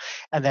successful,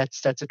 and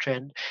that's a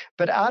trend.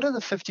 But out of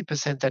the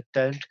 50% that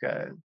don't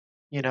go,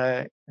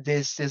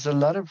 there's a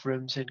lot of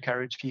room to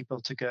encourage people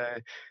to go.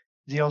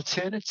 The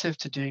alternative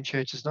to doing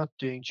church is not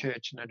doing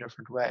church in a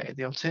different way.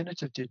 The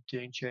alternative to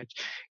doing church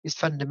is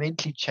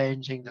fundamentally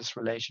changing this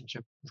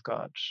relationship with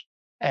God.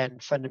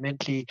 and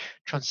fundamentally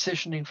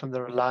transitioning from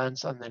the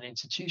reliance on an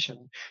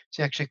institution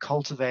to actually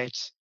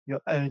cultivate your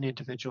own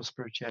individual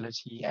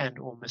spirituality and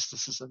or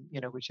mysticism,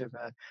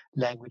 whichever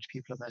language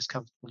people are most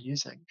comfortable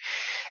using.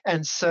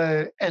 And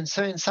so in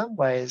some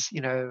ways,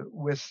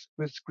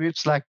 with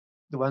groups like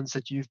the ones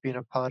that you've been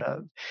a part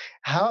of,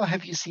 how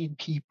have you seen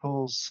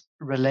people's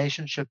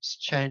relationships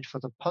change for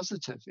the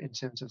positive in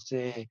terms of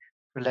their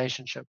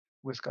relationship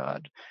with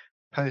God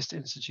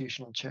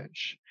post-institutional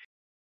church?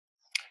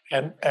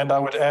 And I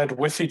would add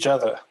with each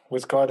other,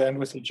 with God and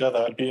with each other.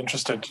 I'd be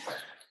interested,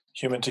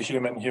 human to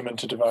human, human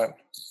to divine.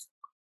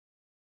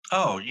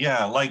 Oh,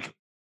 yeah. Like,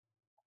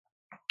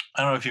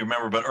 I don't know if you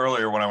remember, but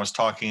earlier when I was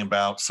talking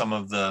about some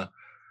of the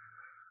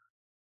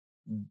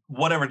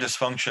whatever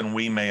dysfunction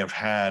we may have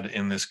had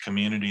in this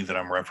community that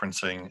I'm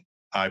referencing,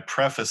 I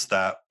prefaced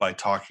that by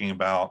talking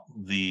about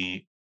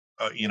I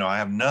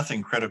have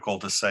nothing critical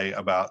to say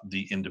about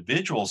the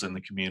individuals in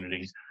the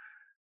community,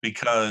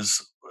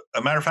 because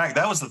a matter of fact,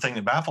 that was the thing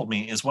that baffled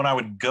me, is when I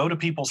would go to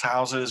people's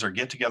houses or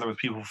get together with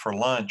people for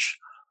lunch,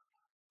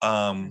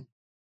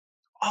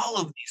 all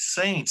of these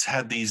saints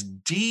had these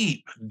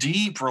deep,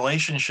 deep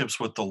relationships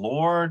with the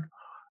Lord,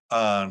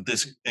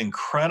 this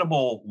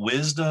incredible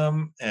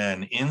wisdom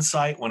and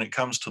insight when it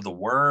comes to the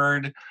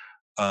word,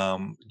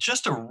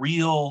 just a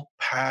real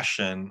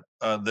passion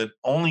that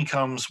only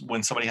comes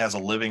when somebody has a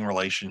living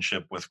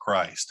relationship with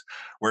Christ,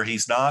 where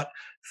he's not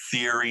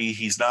theory,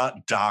 he's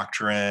not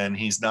doctrine,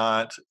 he's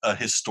not a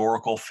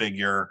historical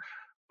figure,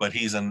 but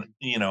he's an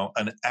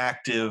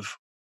active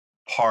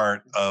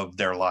part of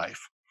their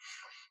life.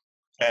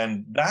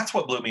 And that's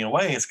what blew me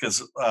away, is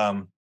because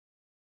I'd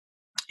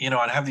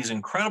have these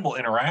incredible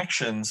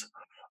interactions.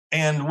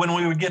 And when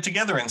we would get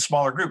together in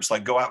smaller groups,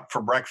 like go out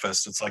for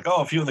breakfast, it's like,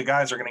 oh, a few of the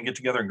guys are going to get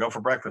together and go for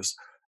breakfast.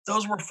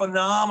 Those were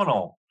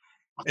phenomenal.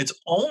 It's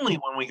only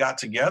when we got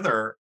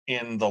together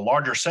in the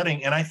larger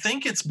setting, and I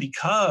think it's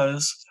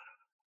because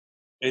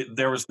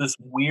there was this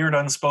weird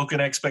unspoken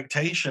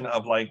expectation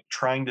of like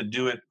trying to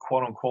do it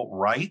quote unquote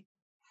right,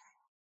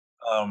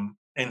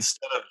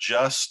 instead of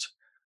just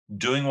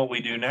doing what we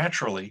do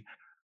naturally.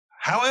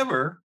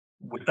 However,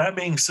 with that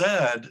being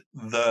said,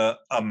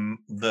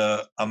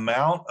 the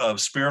amount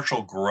of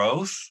spiritual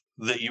growth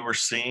that you were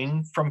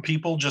seeing from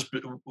people, just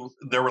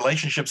their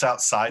relationships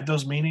outside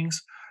those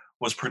meetings,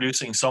 was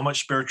producing so much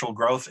spiritual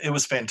growth. It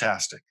was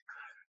fantastic.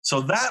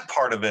 So that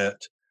part of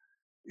it,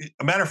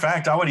 a matter of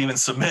fact, I would even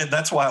submit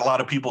that's why a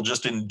lot of people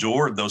just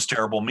endured those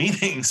terrible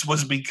meetings,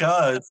 was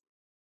because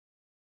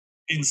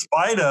in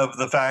spite of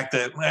the fact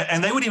that,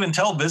 and they would even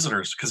tell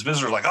visitors, because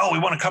visitors are like, oh, we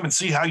want to come and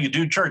see how you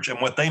do church.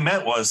 And what they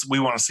meant was, we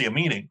want to see a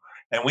meeting.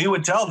 And we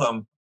would tell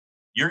them,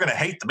 you're going to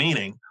hate the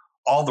meeting.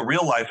 All the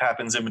real life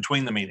happens in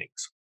between the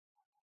meetings.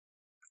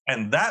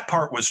 And that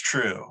part was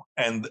true.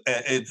 And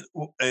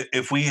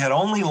if we had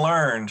only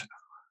learned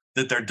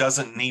that there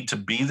doesn't need to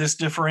be this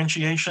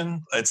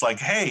differentiation, it's like,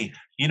 hey,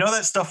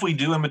 that stuff we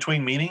do in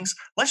between meetings,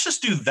 let's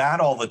just do that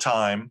all the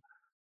time,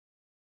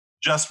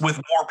 just with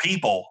more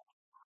people.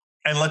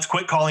 And let's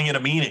quit calling it a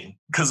meeting,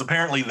 because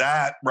apparently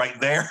that right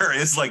there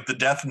is like the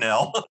death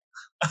knell.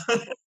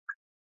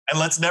 And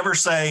let's never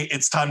say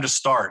it's time to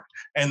start,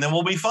 and then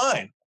we'll be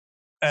fine.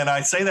 And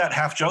I say that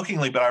half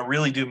jokingly, but I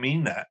really do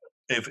mean that.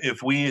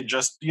 If we had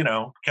just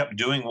kept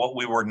doing what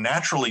we were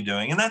naturally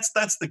doing, and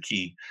that's the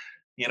key.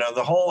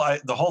 The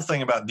whole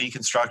thing about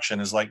deconstruction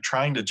is like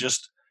trying to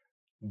just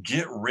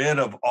get rid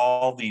of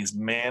all these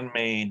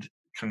man-made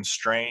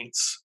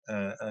constraints,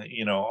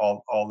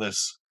 all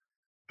this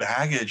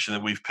baggage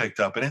that we've picked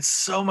up, and it's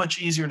so much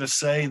easier to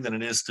say than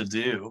it is to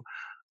do.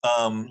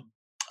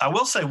 I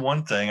will say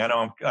one thing. I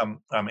know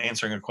I'm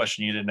answering a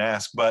question you didn't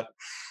ask, but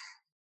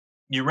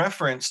you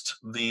referenced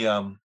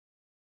the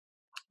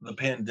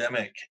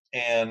pandemic,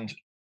 and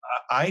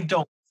I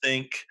don't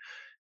think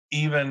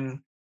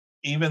even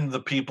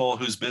the people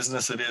whose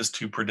business it is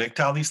to predict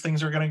how these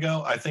things are going to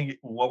go, I think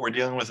what we're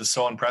dealing with is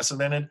so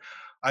unprecedented.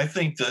 I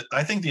think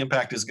the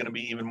impact is going to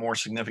be even more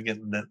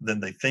significant than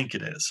they think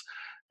it is,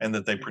 and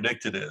that they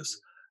predict it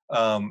is.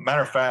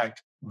 Matter of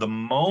fact, the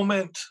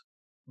moment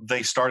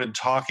they started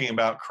talking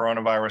about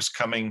coronavirus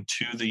coming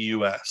to the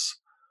U.S.,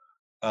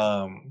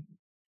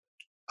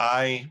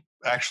 I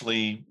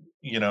actually,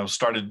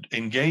 started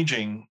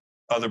engaging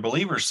other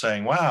believers,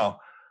 saying, wow,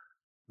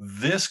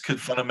 this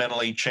could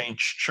fundamentally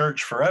change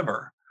church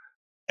forever.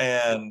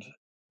 And,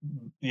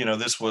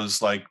 this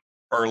was like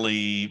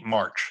early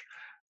March.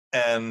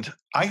 And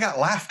I got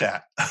laughed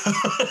at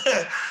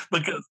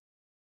because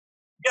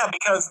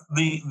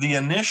the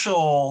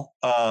initial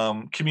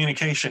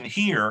communication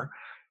here,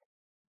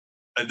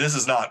 this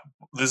is not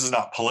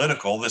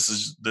political. This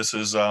is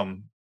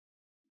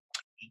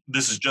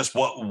just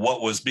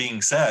what was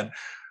being said.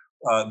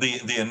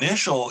 The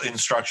initial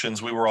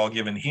instructions we were all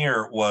given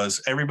here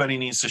was, everybody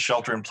needs to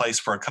shelter in place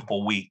for a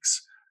couple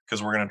weeks,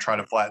 because we're going to try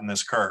to flatten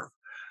this curve.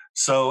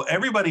 So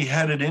everybody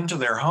headed into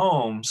their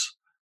homes,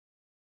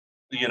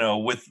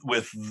 with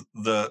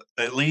the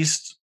at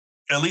least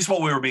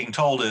what we were being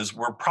told is,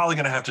 we're probably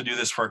going to have to do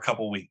this for a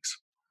couple weeks.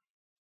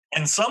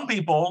 And some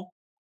people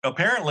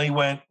apparently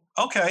went,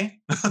 okay,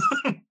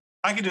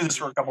 I can do this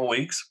for a couple of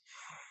weeks.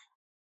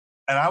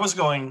 And I was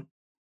going,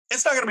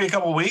 it's not going to be a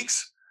couple of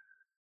weeks.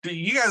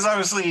 You guys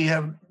obviously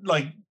have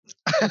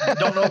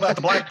don't know about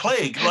the Black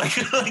Plague.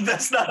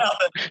 That's not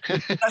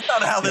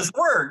how this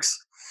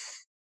works.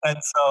 And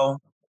so,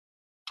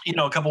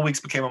 a couple of weeks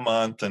became a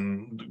month,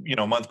 and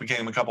a month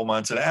became a couple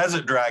months. And as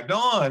it dragged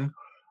on,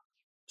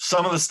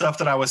 some of the stuff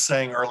that I was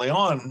saying early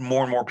on,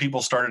 more and more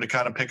people started to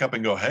kind of pick up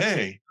and go,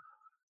 hey,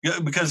 yeah,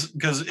 because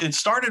it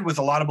started with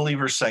a lot of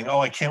believers saying, oh,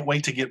 I can't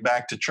wait to get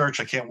back to church.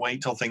 I can't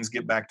wait till things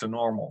get back to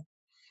normal.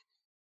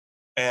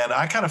 And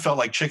I kind of felt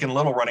like Chicken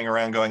Little running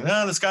around going,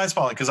 no, the sky's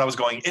falling, because I was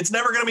going, it's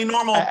never going to be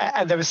normal.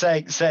 And they were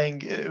saying,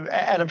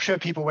 and I'm sure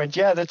people went,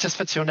 yeah, that just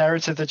fits your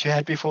narrative that you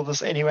had before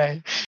this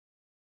anyway.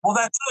 Well,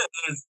 that's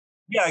it.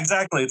 Yeah,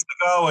 exactly. It's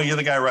like, oh, well, you're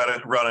the guy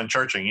running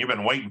churching. You've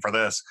been waiting for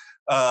this.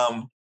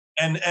 And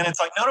it's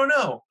like,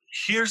 no.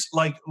 Here's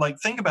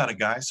think about it,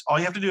 guys. All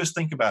you have to do is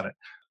think about it.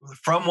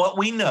 From what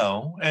we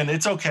know, and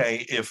it's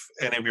okay if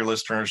any of your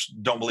listeners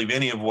don't believe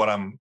any of what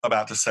I'm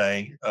about to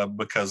say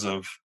because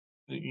of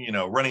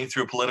running it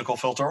through a political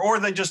filter, or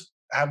they just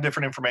have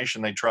different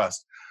information they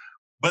trust.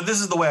 But this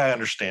is the way I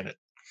understand it.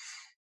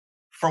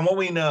 From what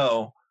we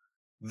know,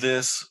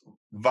 this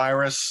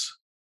virus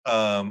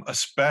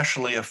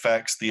especially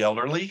affects the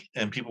elderly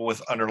and people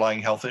with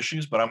underlying health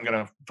issues, but I'm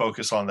going to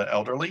focus on the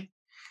elderly.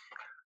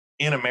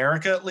 In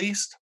America, at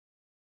least,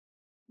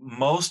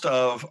 most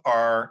of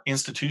our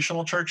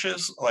institutional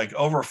churches, like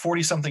over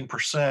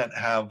 40-something%,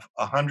 have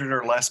 100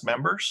 or less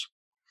members.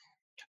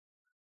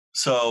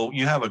 So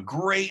you have a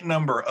great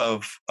number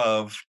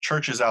of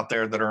churches out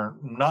there that are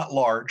not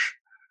large,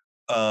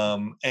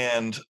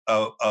 and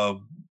a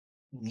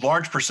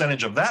large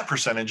percentage of that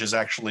percentage is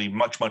actually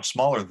much, much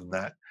smaller than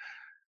that.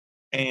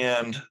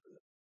 And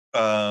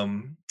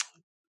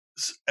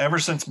ever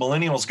since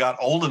millennials got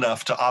old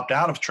enough to opt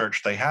out of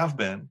church, they have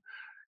been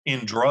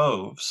in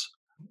droves,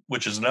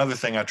 which is another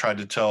thing I tried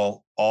to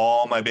tell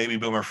all my baby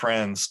boomer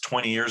friends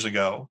 20 years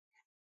ago,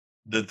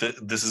 that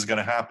this is going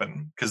to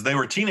happen, because they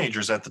were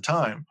teenagers at the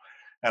time.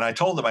 And I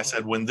told them, I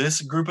said, when this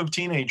group of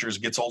teenagers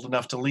gets old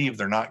enough to leave,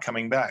 they're not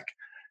coming back.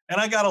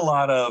 And I got a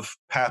lot of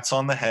pats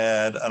on the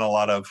head and a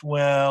lot of,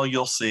 well,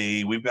 you'll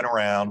see, we've been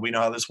around, we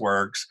know how this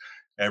works.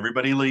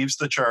 Everybody leaves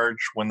the church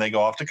when they go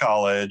off to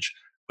college,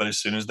 but as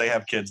soon as they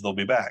have kids, they'll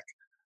be back.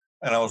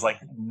 And I was like,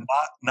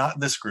 not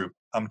this group.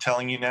 I'm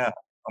telling you now.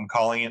 I'm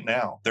calling it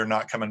now. They're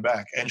not coming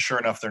back. And sure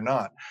enough, they're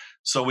not.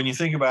 So when you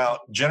think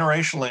about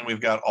generationally, we've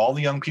got all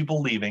the young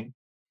people leaving.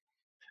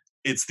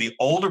 It's the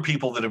older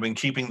people that have been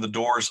keeping the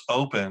doors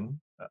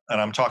open,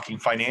 and I'm talking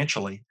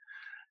financially.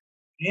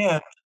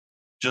 And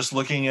just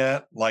looking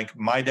at like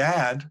my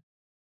dad,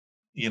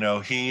 he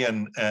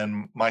and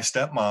my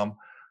stepmom,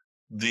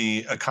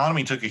 the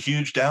economy took a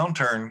huge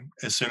downturn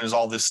as soon as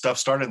all this stuff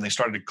started, and they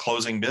started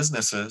closing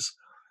businesses.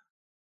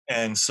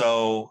 And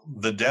so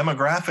the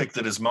demographic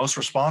that is most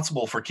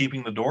responsible for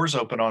keeping the doors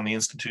open on the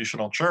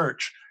institutional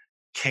church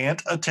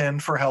can't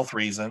attend for health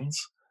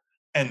reasons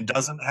and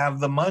doesn't have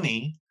the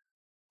money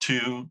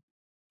to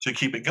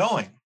keep it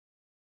going.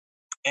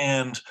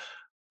 And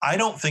I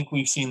don't think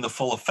we've seen the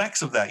full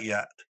effects of that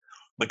yet,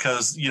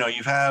 because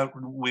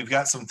we've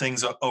got some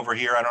things over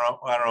here. I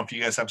don't know if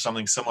you guys have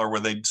something similar where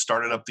they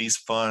started up these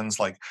funds,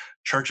 like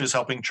churches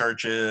helping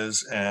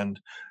churches, and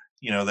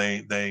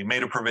they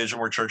made a provision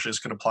where churches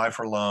could apply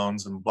for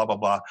loans and blah blah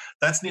blah.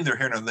 That's neither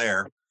here nor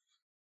there.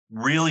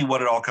 Really,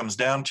 what it all comes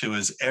down to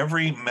is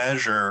every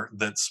measure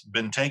that's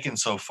been taken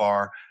so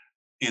far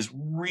is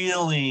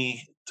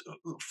really,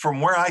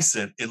 from where I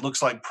sit, it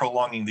looks like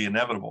prolonging the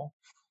inevitable.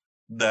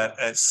 That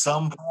at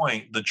some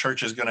point the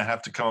church is going to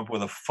have to come up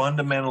with a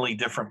fundamentally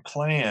different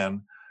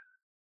plan,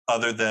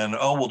 other than,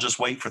 oh, we'll just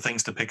wait for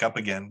things to pick up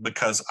again,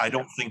 because I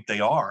don't think they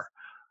are.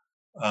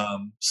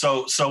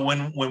 So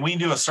when we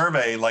do a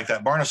survey like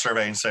that Barna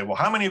survey and say, well,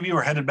 how many of you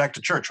are headed back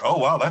to church? Oh,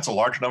 wow, that's a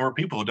large number of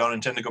people who don't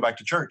intend to go back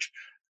to church.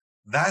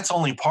 That's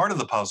only part of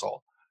the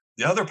puzzle.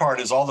 The other part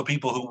is all the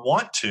people who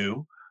want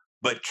to,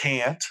 but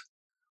can't,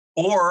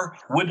 or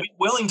would be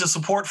willing to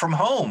support from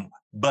home,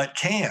 but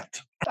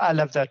can't. I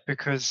love that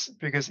because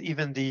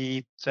even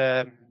the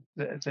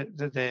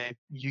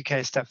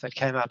UK stuff that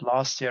came out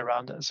last year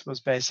around us was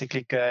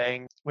basically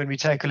going, when we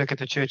take a look at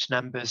the church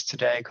numbers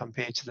today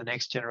compared to the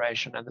next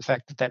generation, and the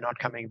fact that they're not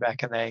coming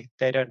back and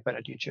they don't want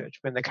to do church,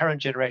 when the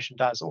current generation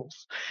dies off,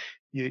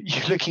 you're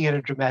looking at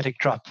a dramatic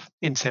drop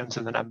in terms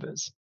of the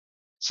numbers.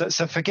 So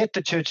forget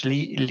the church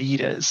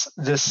leaders.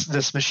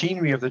 This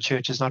machinery of the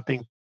church is not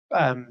being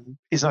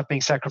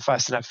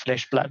sacrificed enough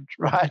flesh blood,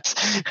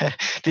 right?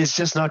 There's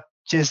just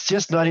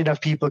not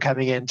enough people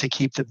coming in to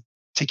keep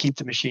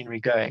the machinery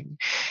going.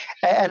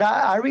 And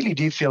I really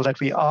do feel that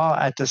we are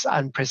at this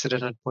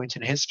unprecedented point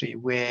in history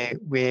where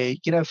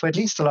for at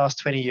least the last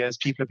 20 years,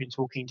 people have been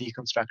talking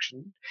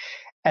deconstruction,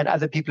 and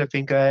other people have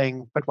been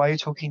going, but why are you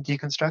talking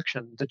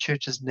deconstruction? The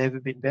church has never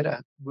been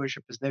better.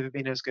 Worship has never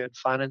been as good.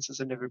 Finances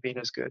have never been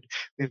as good.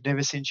 We've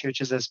never seen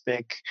churches as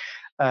big,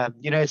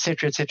 et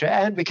cetera, et cetera.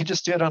 And we can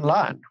just do it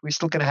online. We're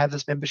still going to have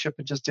this membership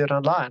and just do it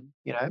online,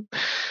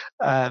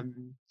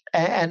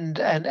 And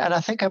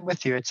I think I'm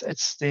with you.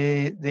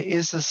 There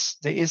is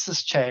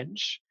this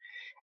change,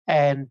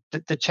 and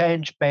the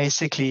change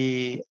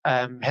basically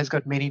has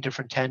got many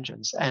different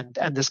tangents, and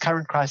this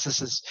current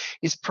crisis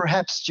is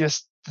perhaps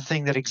just the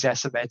thing that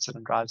exacerbates it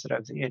and drives it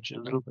over the edge a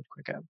little bit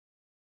quicker.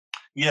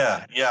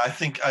 Yeah, yeah. I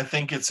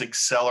think it's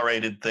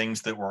accelerated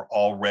things that were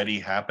already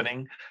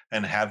happening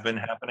and have been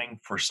happening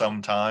for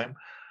some time.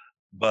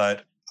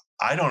 But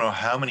I don't know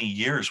how many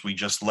years we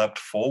just leapt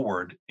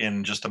forward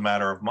in just a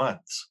matter of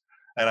months.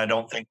 And I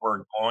don't think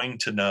we're going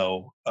to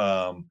know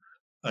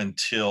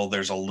until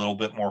there's a little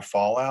bit more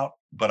fallout.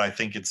 But I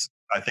think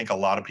a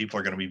lot of people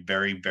are going to be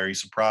very, very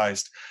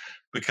surprised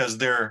because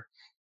they're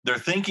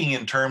thinking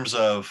in terms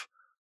of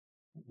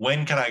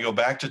when can I go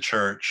back to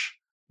church,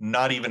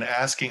 not even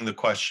asking the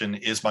question,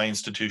 is my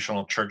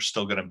institutional church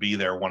still going to be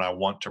there when I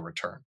want to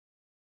return?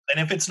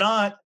 And if it's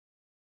not,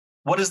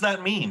 what does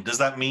that mean? Does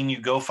that mean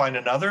you go find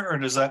another, or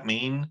does that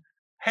mean,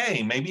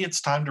 hey, maybe it's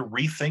time to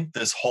rethink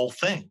this whole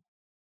thing?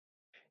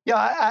 Yeah,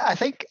 I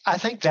think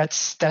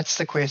that's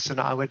the question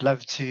I would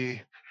love to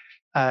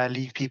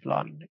leave people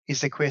on,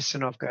 is the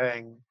question of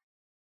going,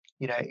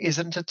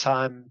 isn't it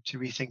time to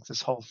rethink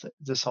this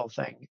whole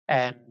thing?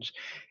 And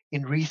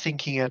in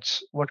rethinking it,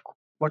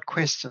 what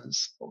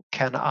questions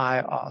can I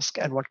ask,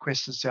 and what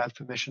questions do I have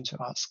permission to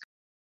ask?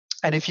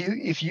 And if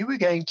you were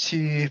going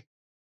to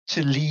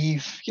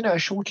leave, a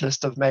short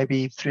list of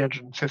maybe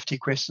 350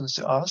 questions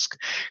to ask,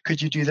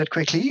 could you do that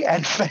quickly?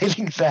 And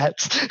failing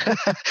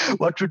that,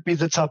 what would be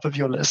the top of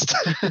your list?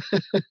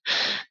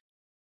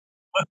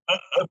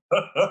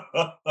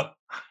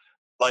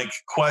 Like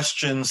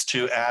questions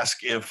to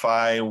ask if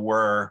I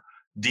were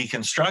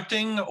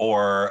deconstructing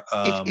or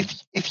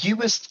If you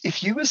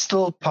were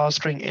still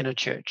pastoring in a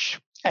church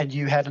and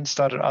you hadn't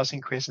started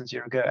asking questions a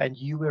year ago, and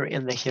you were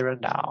in the here and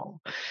now,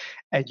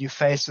 and you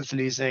faced with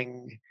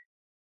losing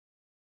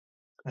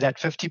that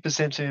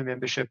 50% of your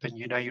membership, and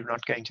you're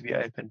not going to be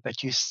open,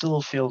 but you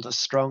still feel the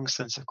strong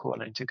sense of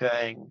calling to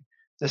going,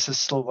 this is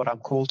still what I'm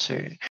called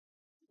to.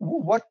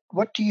 What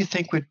do you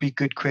think would be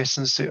good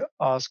questions to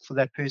ask for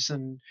that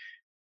person,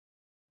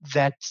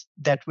 that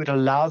would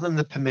allow them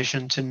the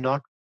permission to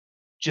not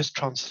just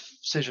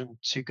transition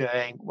to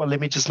going, well,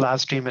 let me just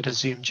live stream at a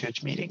Zoom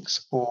church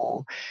meetings,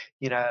 or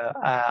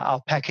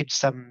I'll package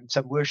some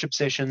worship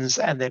sessions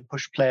and then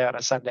push play on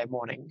a Sunday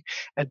morning,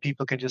 and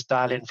people can just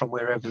dial in from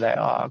wherever they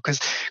are? Because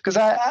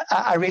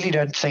I really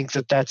don't think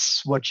that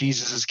that's what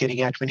Jesus is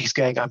getting at when he's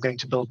going, I'm going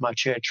to build my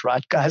church,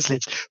 right, guys?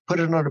 Let's put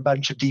it on a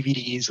bunch of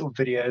DVDs or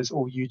videos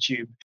or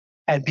YouTube,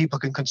 and people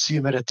can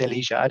consume it at their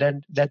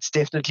leisure. That's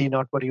definitely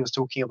not what he was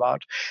talking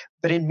about.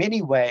 But in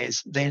many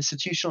ways, the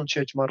institutional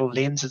church model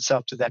lends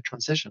itself to that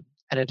transition,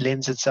 and it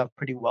lends itself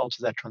pretty well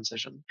to that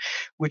transition,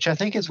 which I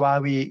think is why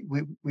we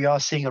are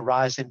seeing a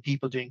rise in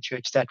people doing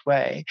church that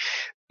way.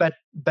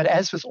 But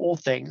as with all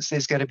things,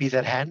 there's going to be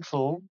that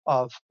handful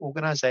of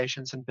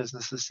organizations and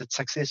businesses that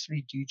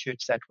successfully do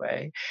church that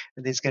way,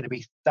 and there's going to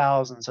be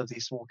thousands of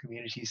these small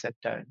communities that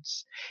don't.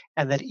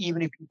 And that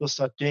even if people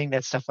start doing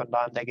that stuff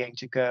online, they're going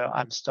to go,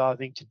 I'm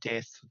starving to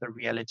death for the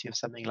reality of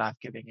something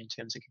life-giving in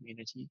terms of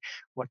community.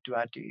 What do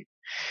I do?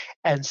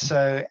 And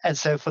so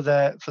for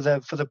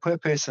the poor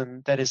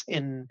person that is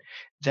in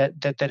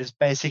that has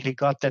basically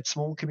got that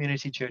small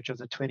community church of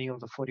the 20 or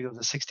the 40 or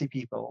the 60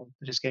 people,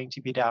 that is going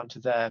to be down to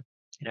the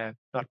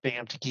not being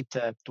able to keep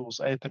the doors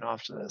open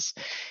after this,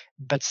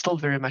 but still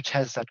very much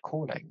has that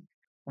calling.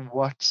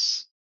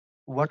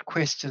 What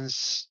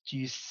questions do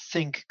you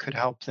think could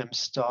help them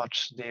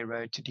start their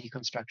road to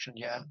deconstruction?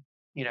 Yeah,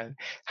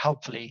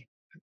 helpfully.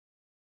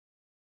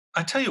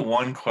 I tell you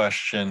one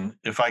question,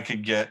 if I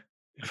could get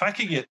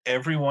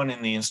everyone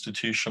in the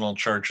institutional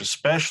church,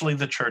 especially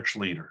the church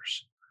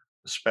leaders,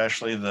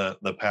 especially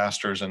the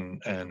pastors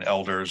and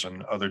elders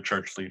and other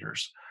church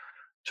leaders,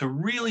 to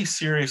really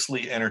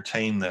seriously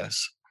entertain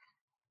this,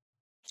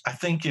 I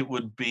think it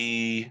would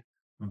be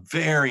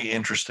very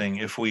interesting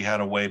if we had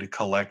a way to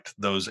collect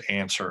those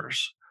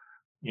answers,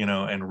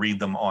 and read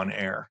them on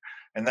air.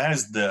 And that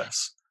is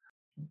this.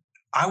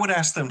 I would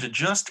ask them to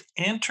just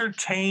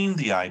entertain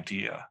the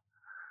idea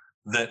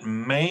that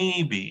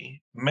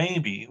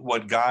maybe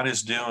what God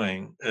is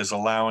doing is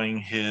allowing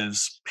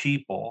his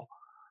people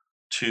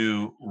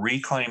to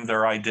reclaim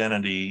their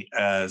identity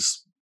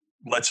as,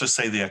 let's just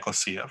say, the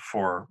ecclesia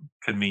for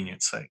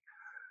convenience sake.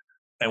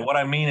 And what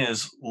I mean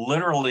is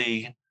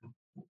literally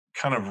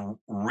kind of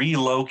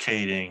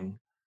relocating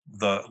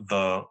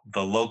the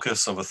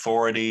locus of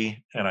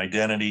authority and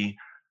identity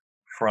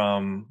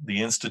from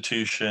the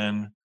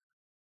institution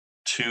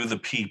to the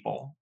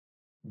people,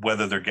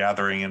 whether they're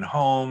gathering in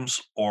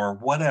homes or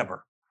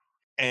whatever,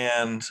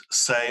 and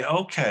say,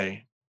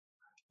 okay,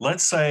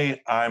 let's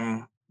say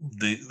I'm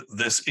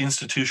this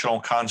institutional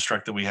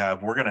construct that we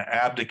have, we're going to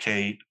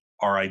abdicate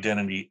our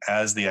identity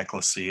as the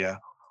ecclesia,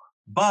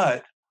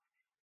 but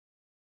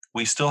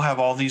we still have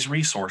all these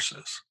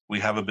resources. We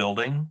have a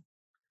building,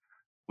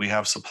 we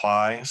have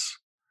supplies,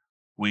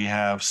 we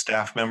have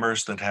staff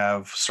members that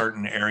have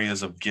certain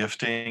areas of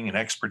gifting and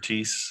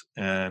expertise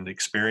and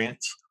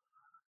experience.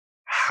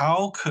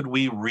 how could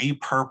we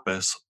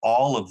repurpose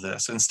all of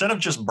this instead of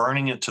just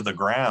burning it to the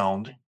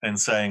ground and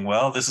saying,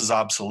 well, this is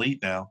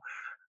obsolete now?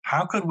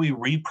 How could we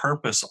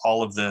repurpose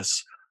all of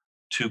this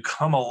to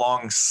come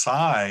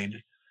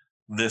alongside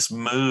this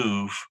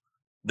move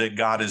that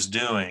God is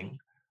doing?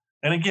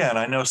 And again,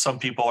 I know some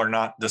people are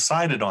not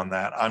decided on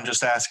that. I'm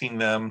just asking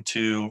them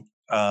to,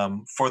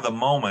 for the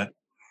moment,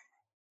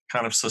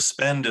 kind of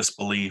suspend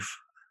disbelief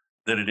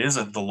that it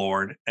isn't the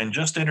Lord and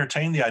just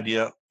entertain the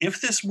idea,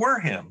 if this were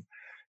him,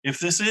 if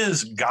this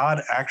is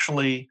God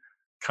actually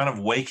kind of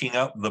waking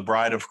up the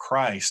bride of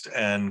Christ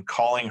and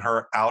calling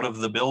her out of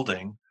the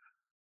building,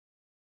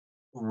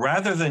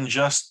 rather than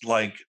just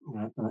like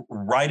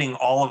writing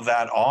all of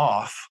that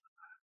off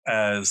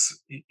as,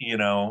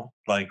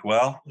 like,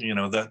 well,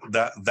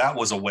 that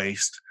was a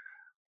waste.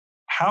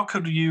 How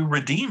could you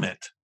redeem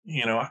it,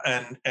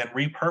 and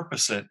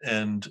repurpose it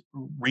and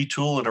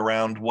retool it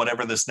around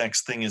whatever this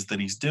next thing is that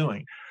he's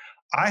doing?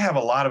 I have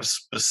a lot of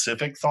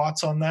specific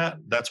thoughts on that.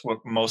 That's what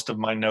most of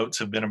my notes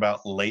have been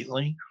about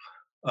lately.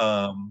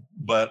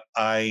 But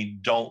I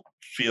don't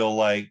feel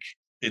like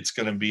it's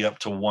going to be up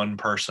to one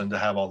person to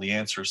have all the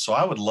answers. So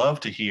I would love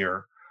to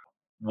hear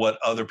what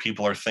other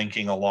people are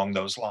thinking along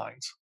those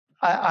lines.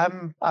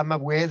 I'm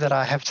aware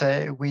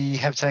that we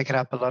have taken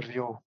up a lot of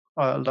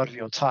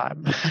your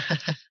time.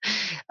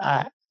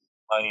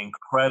 An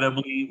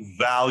incredibly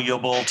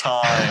valuable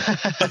time.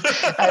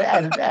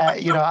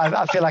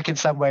 I feel like in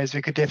some ways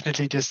we could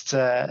definitely just,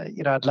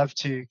 I'd love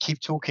to keep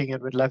talking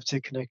and would love to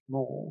connect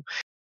more.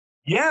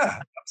 Yeah,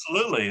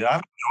 absolutely.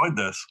 I've enjoyed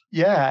this.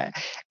 Yeah,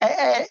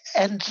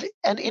 and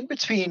in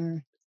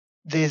between,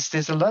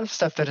 there's a lot of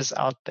stuff that is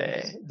out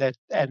there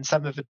and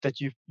some of it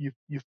that you've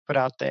put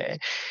out there.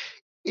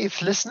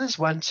 If listeners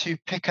want to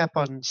pick up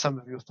on some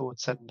of your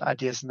thoughts and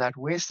ideas in that,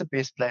 where's the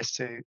best place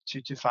to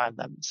find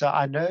them? So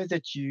I know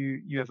that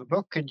you have a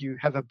book and you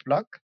have a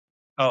blog.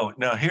 Oh,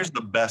 now here's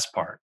the best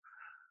part.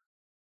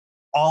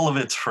 All of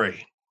it's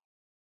free.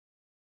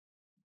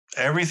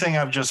 Everything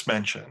I've just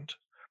mentioned,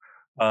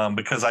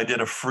 because I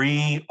did a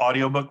free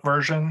audiobook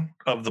version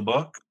of the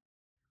book.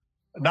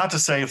 Not to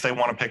say if they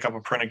want to pick up a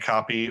printed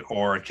copy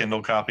or a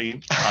Kindle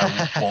copy,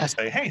 I won't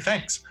say, hey,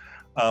 thanks.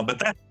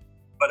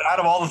 But out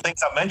of all the things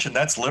I've mentioned,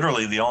 that's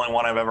literally the only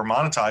one I've ever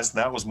monetized.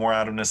 And that was more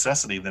out of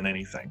necessity than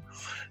anything.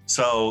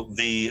 So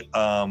the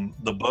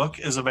book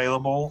is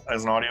available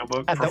as an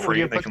audiobook for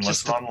free. They can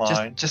listen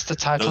online. Just the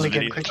title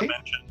again quickly.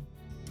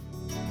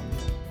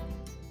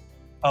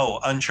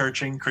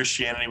 Unchurching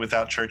Christianity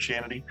Without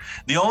Churchianity.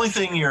 The only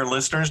thing your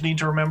listeners need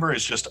to remember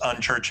is just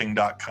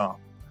unchurching.com,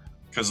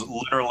 because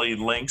literally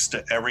links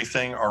to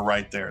everything are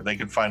right there. They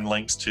can find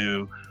links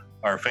to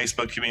our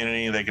Facebook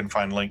community. They can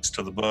find links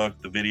to the book,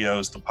 the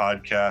videos, the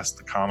podcast,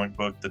 the comic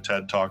book, the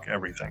TED Talk,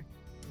 everything.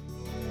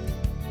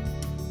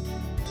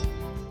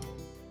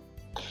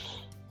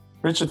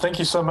 Richard, thank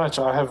you so much.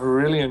 I have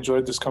really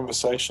enjoyed this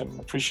conversation.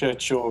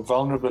 Appreciate your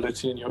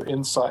vulnerability and your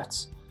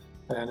insights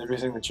and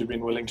everything that you've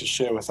been willing to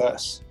share with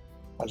us.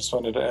 I just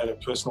wanted to add a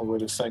personal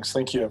word of thanks.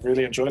 Thank you. I've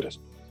really enjoyed it.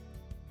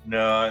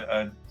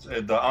 No,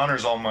 the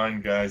honor's all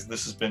mine, guys.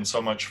 This has been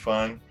so much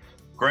fun.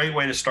 Great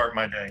way to start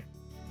my day.